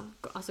också.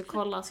 Alltså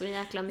kollar så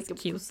jäkla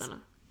mycket på kossarna.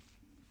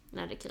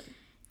 Nej, det är kul.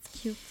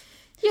 Cute.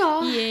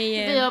 Ja,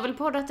 vi har väl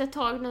poddat ett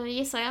tag nu,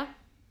 gissar jag.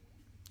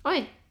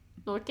 Oj,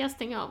 nu råkar jag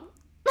stänga av.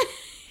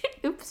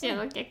 Ups, jag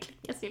råkar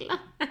klicka Silla.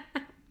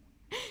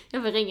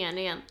 Jag vill ringa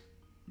henne igen.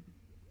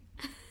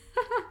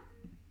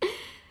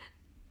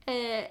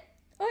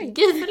 Oj,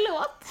 gud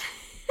förlåt.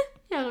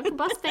 Jag råkar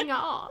bara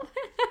stänga av.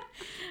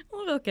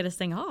 Hon råkade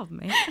stänga av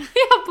mig.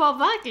 Jag bara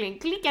verkligen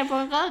klickade på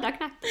den röda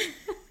knappen.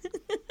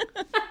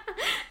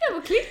 Jag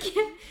bara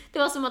klickade. Det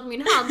var som att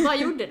min hand bara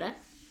gjorde det.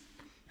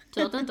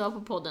 Tur att det inte var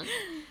på podden.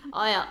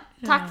 Ja.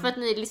 Tack för att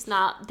ni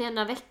lyssnar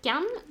denna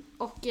veckan.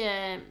 Och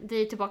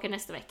vi är tillbaka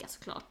nästa vecka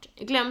såklart.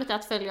 Glöm inte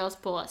att följa oss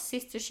på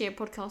Sister Share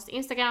Podcast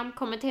Instagram.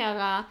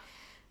 Kommentera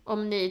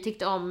om ni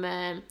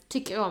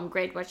tycker om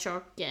Great White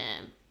Shark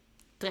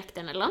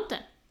dräkten eller inte.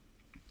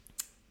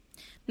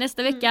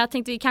 Nästa vecka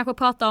tänkte vi kanske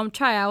prata om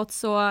tryouts.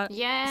 Så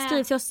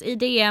skriv till oss i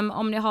DM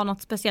om ni har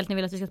något speciellt ni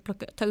vill att vi ska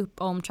ta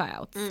upp om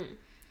tryouts.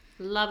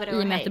 Love it or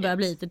I och med hate att det börjar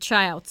bli lite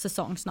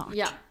tryout-säsong snart.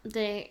 Ja,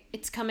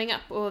 it's coming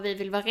up och vi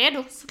vill vara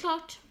redo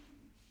såklart.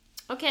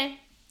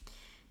 Okej.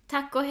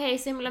 Tack och hej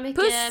så himla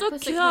mycket. Puss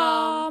och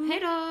kram. Hej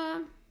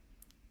då.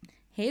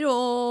 Hej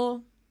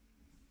då.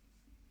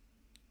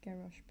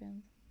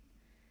 GarageBand.